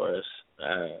want this for us.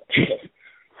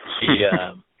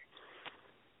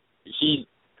 She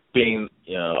being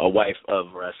a wife of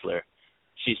a wrestler,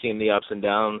 she's seen the ups and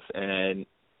downs, and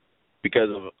because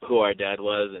of who our dad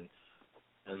was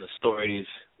and the stories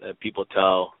that people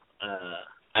tell,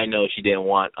 I know she didn't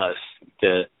want us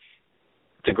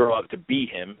to grow up to be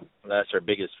him. That's her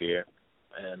biggest fear,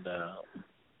 and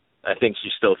I think she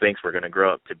still thinks we're going to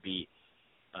grow up to be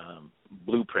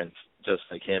blueprints just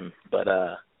like him. But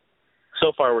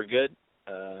so far we're good.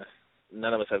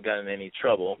 None of us have gotten in any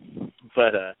trouble.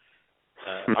 But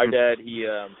our dad, he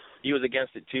was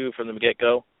against it too from the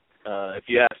get-go. If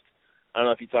you asked, I don't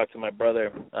know if you talked to my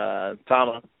brother,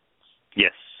 Tama.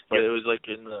 Yes. But it was like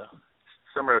in the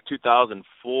summer of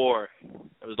 2004.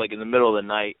 It was like in the middle of the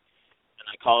night, and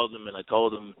I called him and I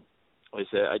told him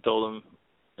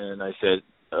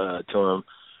to him,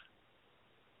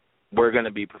 we're going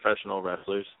to be professional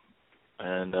wrestlers,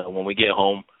 and when we get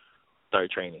home,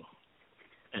 start training.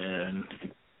 And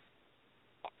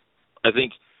I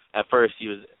think at first he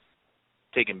was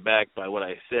taken back by what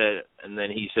I said, and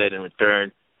then he said in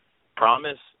return,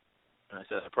 promise? And I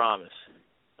said, I promise.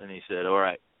 And he said, all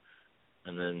right.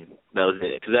 And then that was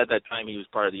it. Because at that time he was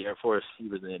part of the Air Force. He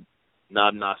was in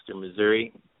Knob Noster,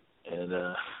 Missouri. And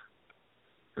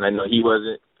I know he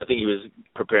wasn't. I think he was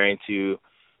preparing to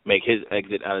make his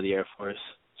exit out of the Air Force.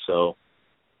 So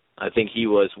I think he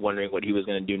was wondering what he was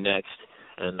going to do next.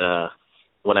 And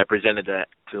when I presented that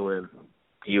to him,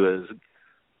 he was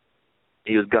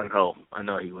gung-ho. I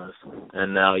know he was.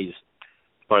 And now he's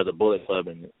part of the Bullet Club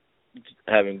and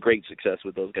having great success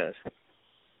with those guys.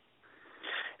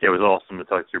 It was awesome to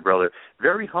talk to your brother.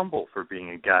 Very humble for being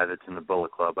a guy that's in the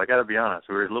Bullet Club. I got to be honest,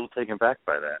 we were a little taken back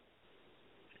by that.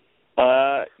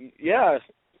 Yeah,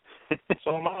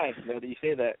 so am I, now that you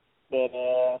say that. But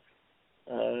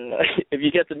if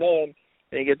you get to know him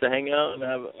and you get to hang out and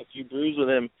have a few brews with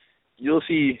him, you'll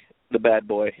see the bad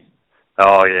boy.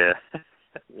 Oh, yeah.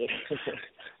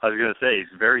 I was going to say,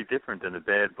 he's very different than the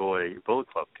bad boy Bullet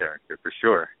Club character, for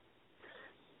sure.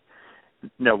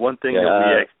 Now, one thing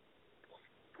that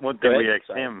we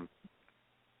asked him.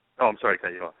 Oh, I'm sorry to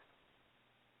cut you off.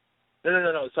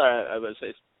 No. Sorry, I was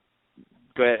saying.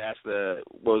 Go ahead.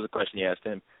 What was the question you asked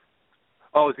him?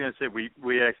 Oh, I was going to say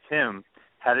we asked him,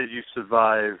 how did you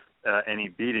survive any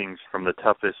beatings from the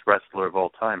toughest wrestler of all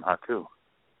time, Haku?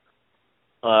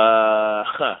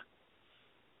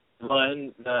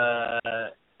 One,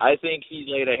 I think he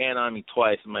laid a hand on me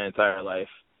twice in my entire life,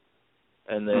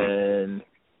 and then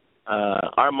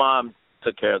our mom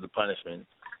took care of the punishment,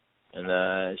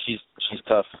 and she's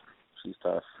tough. She's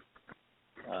tough.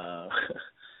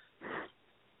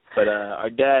 But our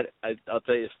dad, I'll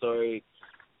tell you a story.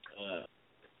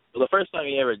 The first time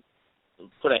he ever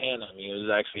put a hand on me, it was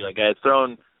actually like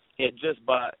he had just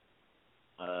bought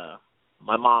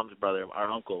my mom's brother,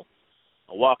 our uncle,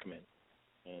 a Walkman.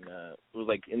 And it was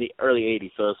like in the early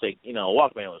 80s, so it's like, a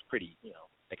Walkman was pretty,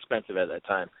 expensive at that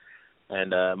time.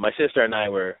 And my sister and I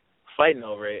were fighting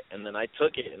over it, and then I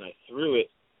took it and I threw it.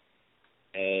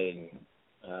 And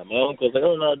my uncle was like,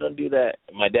 oh, no, don't do that.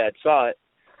 And my dad saw it,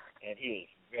 and he was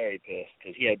very pissed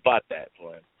because he had bought that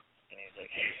for him. And he was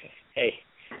like, hey,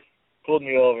 pulled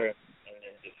me over, and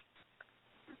then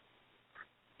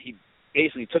he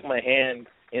basically took my hand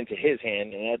into his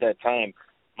hand, and at that time,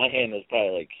 my hand was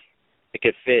probably like, it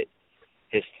could fit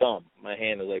his thumb. My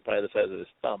hand was like probably the size of his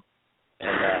thumb.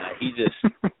 And he just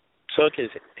took his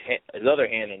other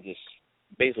hand and just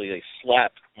basically like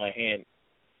slapped my hand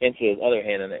into his other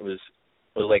hand, and it was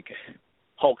like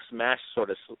Hulk smash sort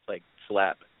of like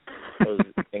slap. It was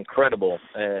incredible.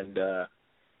 And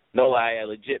no lie, I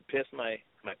legit pissed my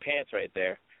pants right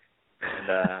there.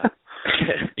 And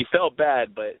he felt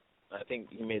bad, but I think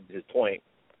he made his point,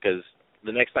 because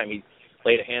the next time he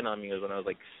laid a hand on me was when I was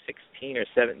like 16 or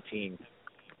 17.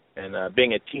 And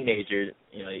being a teenager,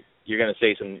 you're going to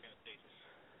say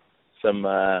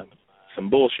some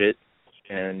bullshit,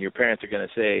 and your parents are going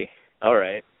to say, all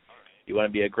right, you want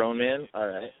to be a grown man? All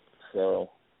right. So,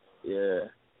 yeah,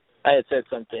 I had said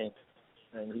something,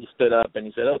 and he stood up and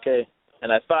he said, okay.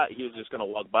 And I thought he was just going to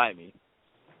walk by me,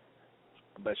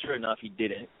 but sure enough, he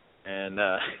didn't. And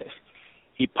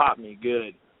he popped me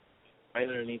good, right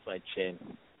underneath my chin,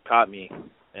 caught me,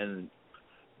 and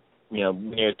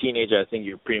when you're a teenager, I think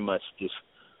you're pretty much just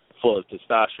full of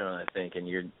testosterone, I think, and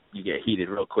you get heated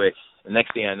real quick. The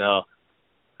next thing I know,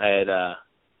 I had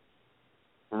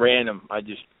I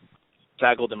just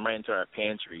tackled him right into our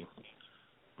pantry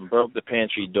and broke the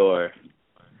pantry door,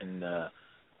 and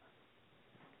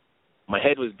my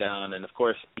head was down, and of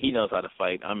course he knows how to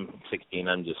fight. I'm 16.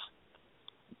 I'm just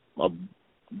a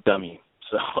dummy.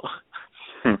 So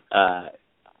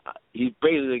he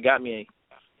basically got me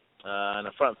on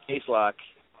a front face lock,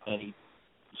 and he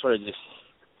sort of just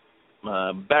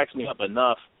backs me up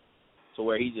enough to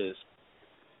where he just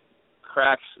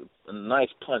cracks a nice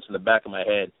punch in the back of my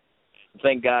head.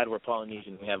 Thank God we're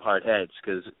Polynesian. We have hard heads,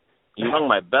 because he rung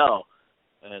my bell,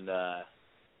 and I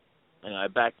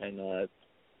backed, and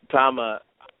Tama,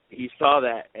 he saw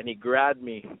that, and he grabbed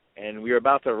me, and we ran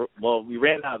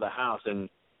out of the house, and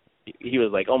he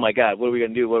was like, oh my God, what are we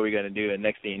going to do? And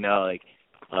next thing you know,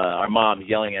 our mom's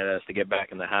yelling at us to get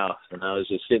back in the house, and I was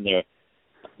just sitting there,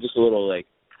 just a little,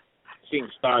 seeing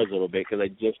stars a little bit, because I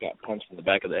just got punched in the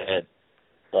back of the head.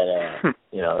 But,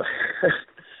 it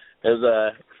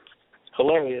was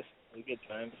hilarious. It was a good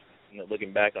time,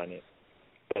 looking back on it.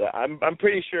 But I'm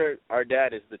pretty sure our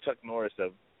dad is the Chuck Norris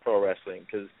of pro wrestling,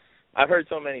 because I've heard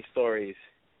so many stories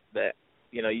that,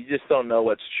 you just don't know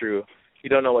what's true. You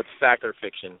don't know what's fact or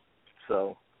fiction.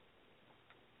 So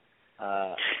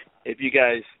if you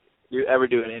guys ever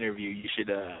do an interview, you should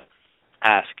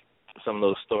ask some of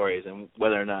those stories and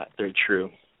whether or not they're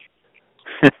true.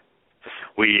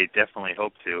 We definitely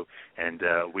hope to, and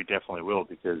we definitely will,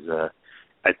 because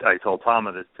I told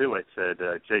Tama this too. I said,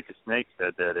 Jake the Snake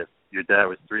said that if your dad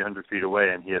was 300 feet away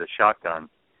and he had a shotgun,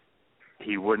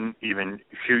 he wouldn't even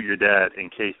shoot your dad in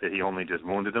case that he only just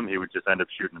wounded him. He would just end up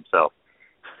shooting himself.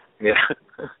 Yeah.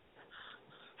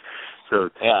 So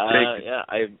Jake,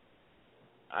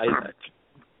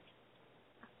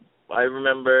 I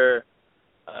remember.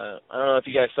 I don't know if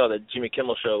you guys saw the Jimmy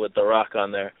Kimmel show with The Rock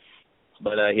on there,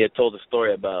 but he had told a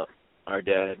story about our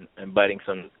dad and biting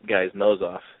some guy's nose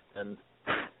off, and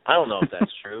I don't know if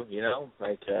that's true.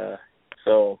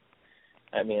 So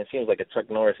I mean, it seems like a Chuck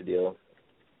Norris deal.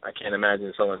 I can't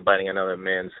imagine someone biting another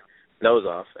man's nose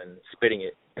off and spitting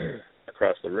it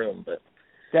across the room, but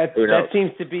that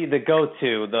seems to be the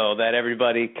go-to, though, that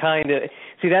everybody kind of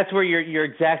see. That's where you're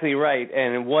exactly right.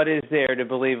 And what is there to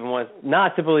believe and what's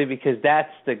not to believe? Because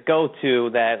that's the go-to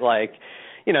that,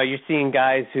 you're seeing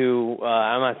guys who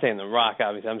I'm not saying The Rock,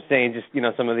 obviously. I'm saying just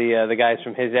some of the guys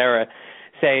from his era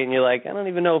say, and you're like, I don't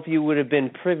even know if you would have been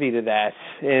privy to that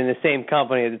in the same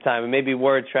company at the time. And maybe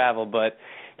word travel, but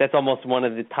that's almost one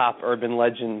of the top urban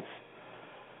legends.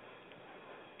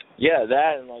 Yeah,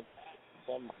 that and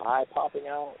some eye popping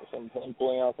out, some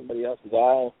pulling out somebody else's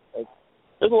eye.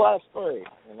 There's a lot of stories,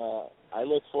 and I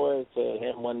look forward to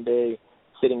him one day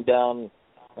sitting down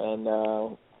and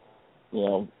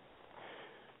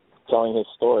telling his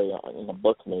story in a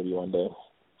book maybe one day.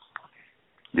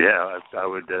 Yeah, I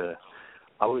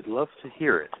would love to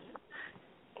hear it.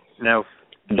 Now,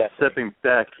 stepping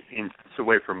back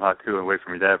away from Haku and away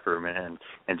from your dad for a minute,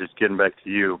 and just getting back to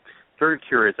you. Very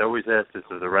curious. I always ask this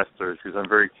of the wrestlers because I'm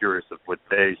very curious of what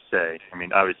they say. I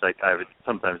mean, obviously, I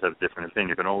sometimes have a different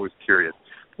opinion, but I'm always curious.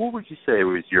 What would you say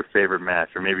was your favorite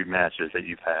match, or maybe matches that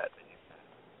you've had?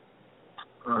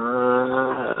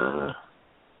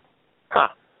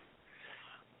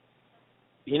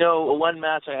 One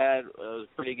match I had was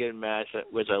a pretty good match,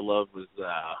 which I loved, was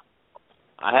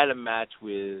I had a match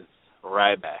with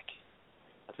Ryback.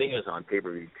 I think it was on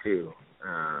pay-per-view too.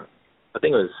 I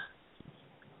think it was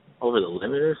Over the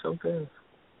Limit or something.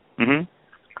 Mhm.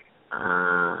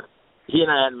 He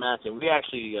and I had a match, and we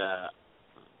actually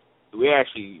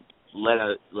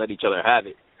let each other have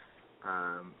it.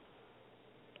 I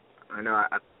know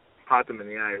I popped him in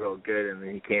the eye real good, and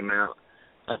then he came out,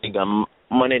 I think, on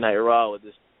Monday Night Raw with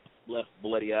this left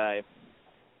bloody eye.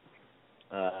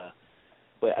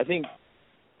 But I think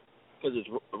because it's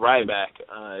Ryback,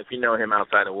 if you know him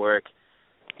outside of work,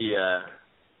 he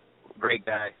great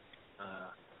guy,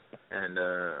 and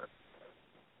a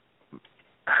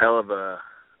hell of a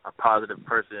positive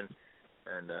person,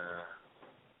 and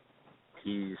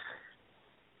he's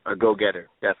a go-getter,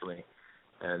 definitely.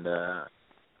 And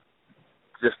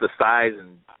just the size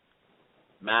and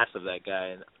mass of that guy,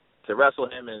 and to wrestle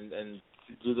him and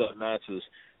do that match was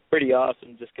pretty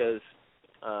awesome, just because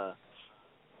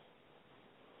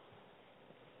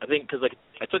I think because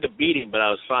I took a beating, but I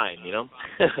was fine,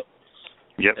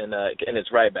 Yep. And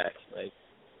it's Ryback.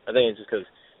 I think it's just because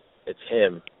it's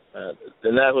him.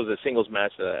 And that was a singles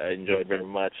match that I enjoyed very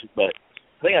much. But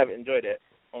I think I've enjoyed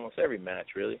almost every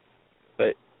match, really.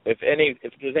 But if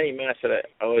there's any match that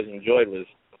I always enjoyed was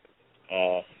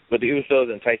with the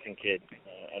Usos and Tyson Kidd.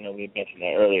 I know we mentioned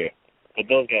that earlier, but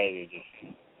those guys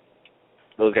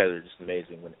are just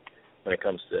amazing when it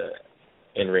comes to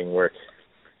in-ring work.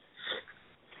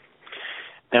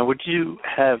 Now, would you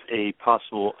have a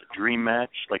possible dream match,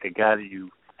 like a guy that you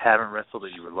haven't wrestled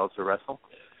that you would love to wrestle?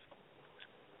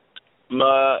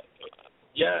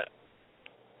 Yeah,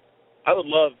 I would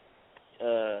love,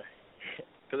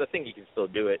 because I think he can still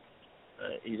do it.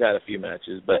 He's had a few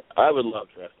matches, but I would love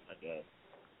to wrestle that guy.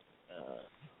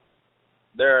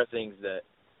 There are things that,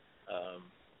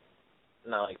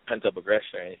 not like pent-up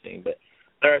aggression or anything, but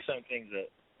there are some things that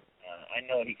I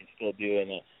know he can still do,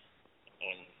 and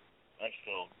I'm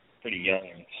still pretty young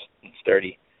and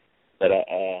sturdy, that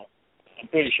I'm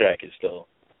pretty sure I could still,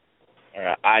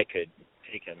 or I could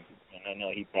take him, and I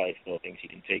know he probably still thinks he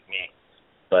can take me.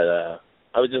 But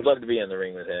I would just love to be in the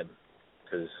ring with him,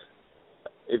 because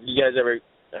if you guys ever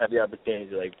have the opportunity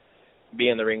to like be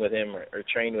in the ring with him or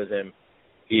train with him,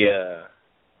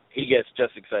 he gets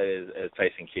just excited as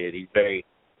Tyson Kidd. He's very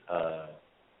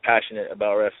passionate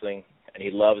about wrestling, and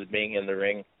he loves being in the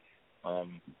ring.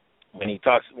 When he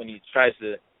tries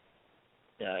to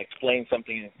explain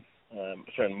something, a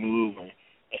certain move or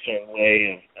a certain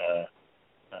way of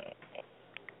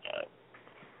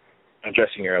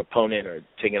addressing your opponent or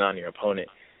taking on your opponent,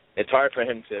 it's hard for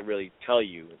him to really tell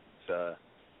you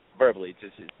verbally to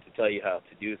tell you how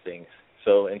to do things.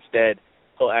 So instead,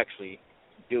 he'll actually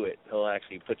do it. He'll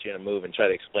actually put you in a move and try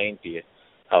to explain to you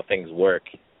how things work.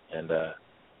 And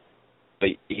but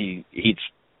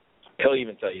he'll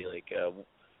even tell you like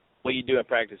what you do in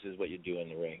practice is what you do in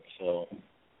the ring. So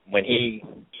when he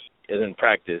is in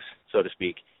practice, so to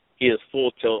speak, he is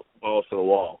full tilt, balls to the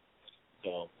wall.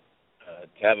 So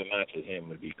to have a match with him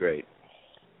would be great.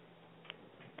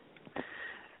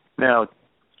 Now,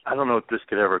 I don't know if this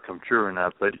could ever come true or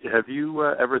not, but have you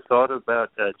ever thought about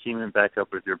teaming back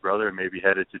up with your brother and maybe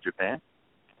headed to Japan?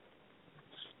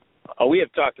 We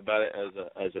have talked about it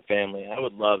as a family. I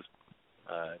would love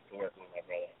to work with my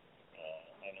brother.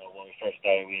 I know when we first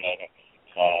started, we had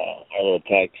our little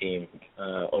tag team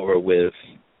over with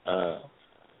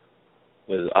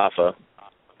AFA,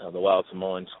 the Wild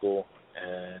Samoan School,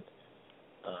 and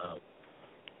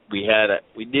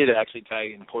we did actually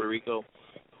tag in Puerto Rico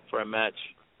for a match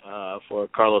for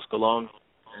Carlos Colon,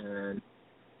 and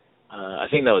I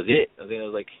think that was it. I think it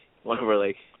was like one of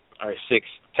our 6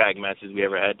 tag matches we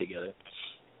ever had together.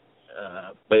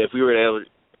 But if we were able,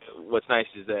 what's nice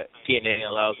is that TNA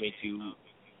allows me to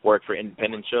work for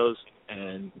independent shows,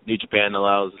 and New Japan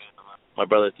allows my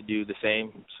brother to do the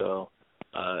same. So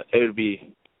it would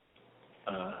be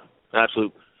an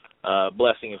absolute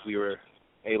blessing if we were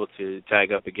able to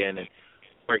tag up again and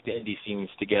work the indie scenes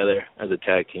together as a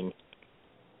tag team.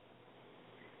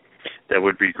 That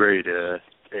would be great.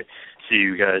 See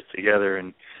you guys together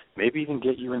and maybe even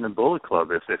get you in the Bullet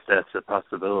Club if that's a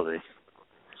possibility.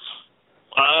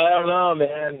 I don't know,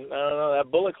 man. I don't know. That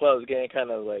Bullet Club is getting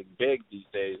kind of like big these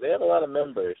days. They have a lot of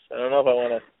members. I don't know if I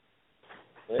want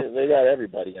to. They got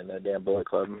everybody in that damn Bullet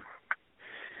Club.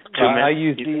 I'll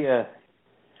use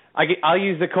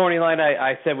the corny line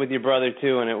I said with your brother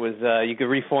too, and it was you could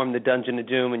reform the Dungeon of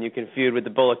Doom and you can feud with the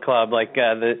Bullet Club like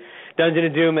the Dungeon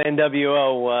of Doom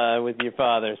NWO with your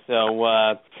father. So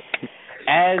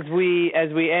as we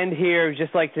end here, I'd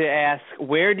just like to ask,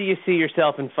 where do you see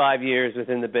yourself in 5 years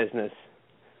within the business?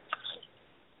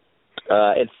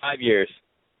 In 5 years,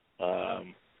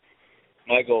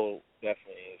 my goal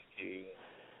definitely is to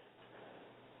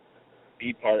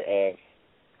be part of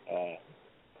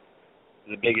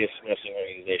the biggest wrestling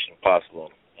organization possible.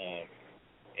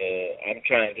 I'm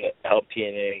trying to help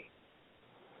TNA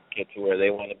get to where they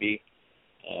want to be,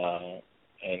 and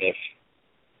if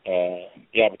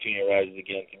the opportunity arises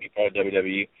again to be part of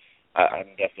WWE,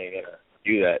 I'm definitely going to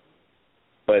do that.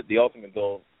 But the ultimate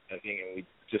goal, I think, and we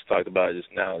just talked about it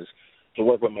just now, is to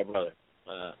work with my brother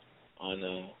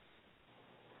on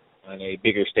a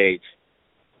bigger stage.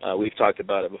 We've talked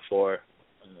about it before.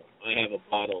 I have a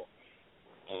bottle.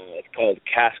 It's called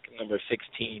Cask Number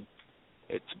 16.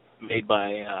 It's made by,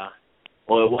 it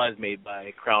was made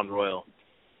by Crown Royal.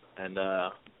 And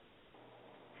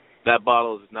that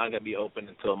bottle is not going to be open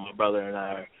until my brother and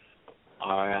I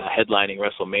are headlining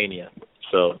WrestleMania.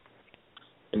 So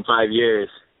in 5 years,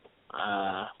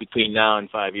 between now and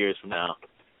 5 years from now,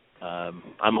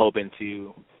 I'm hoping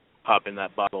to pop in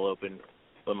that bottle open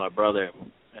with my brother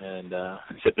and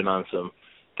sipping on some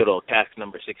good old Cask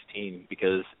Number 16,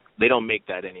 because they don't make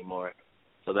that anymore.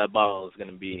 So that bottle is going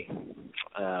to be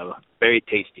very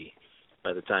tasty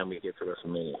by the time we get to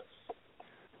WrestleMania.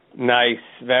 Nice,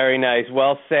 very nice.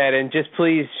 Well said. And just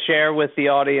please share with the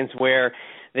audience where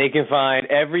they can find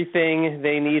everything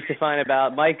they need to find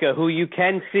about Micah, who you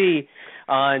can see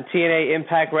on TNA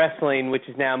Impact Wrestling, which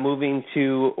is now moving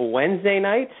to Wednesday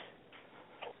nights.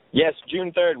 Yes,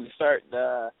 June 3rd. We start,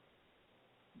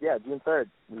 June 3rd,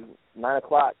 9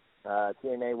 o'clock.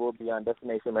 TNA will be on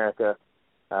Destination America.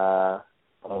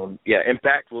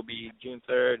 Impact will be June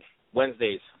 3rd,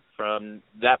 Wednesdays from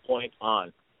that point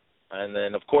on. And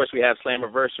then, of course, we have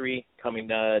Slammiversary coming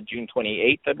June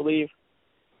 28th, I believe.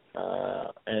 We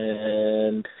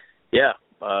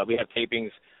have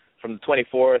tapings from the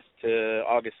 24th to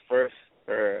August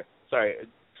 1st,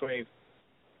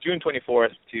 June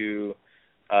 24th to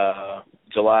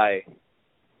July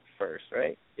 1st,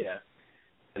 right? Yeah.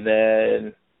 And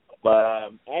then,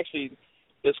 actually,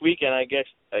 this weekend, I guess,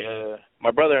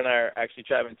 my brother and I are actually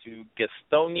traveling to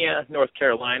Gastonia, North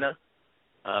Carolina.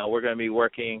 We're going to be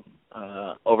working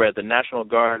over at the National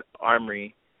Guard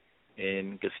Armory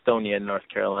in Gastonia, North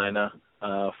Carolina,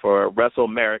 for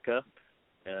WrestleAmerica.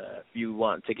 If you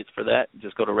want tickets for that,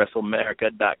 just go to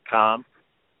WrestleAmerica.com.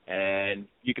 And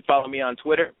you can follow me on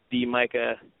Twitter,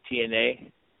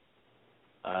 DMicahTNA.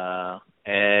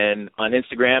 And on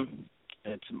Instagram,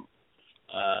 it's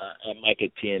at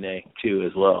MicahTNA too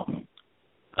as well.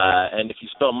 And if you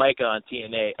spell Micah on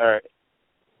TNA, or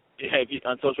if you,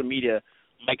 on social media,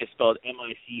 Micah spelled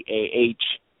M-I-C-A-H.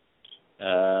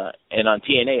 And on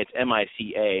TNA, it's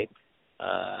M-I-C-A.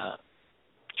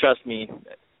 Trust me,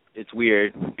 it's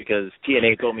weird because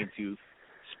TNA told me to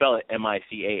spell it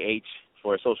M-I-C-A-H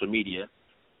for social media,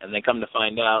 and then come to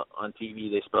find out on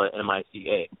TV they spell it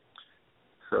M-I-C-A.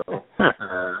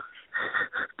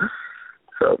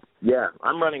 So yeah,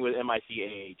 I'm running with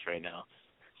M-I-C-A-H right now.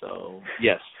 So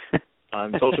yes,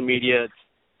 on social media, it's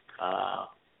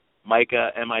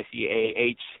Micah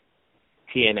M-I-C-A-H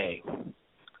TNA.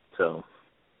 So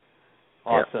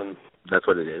awesome. Yeah, that's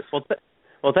what it is.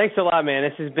 Well, thanks a lot, man.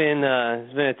 This has been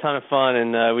a ton of fun,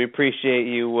 and we appreciate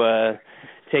you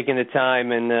taking the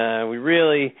time. And we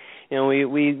really,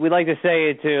 we like to say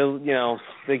it to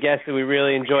the guests that we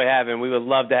really enjoy having. We would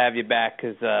love to have you back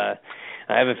because I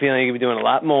have a feeling you'll be doing a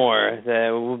lot more.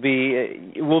 We'll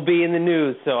be in the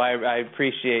news. So I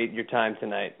appreciate your time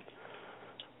tonight.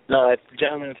 No,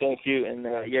 gentlemen, thank you. And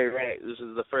yeah, you're right. This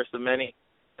is the first of many.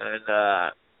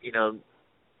 And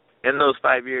in those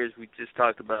 5 years we just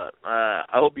talked about, I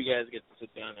hope you guys get to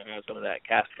sit down and have some of that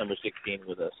cast number 16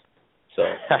 with us. So,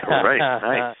 all right,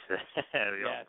 nice. Yes.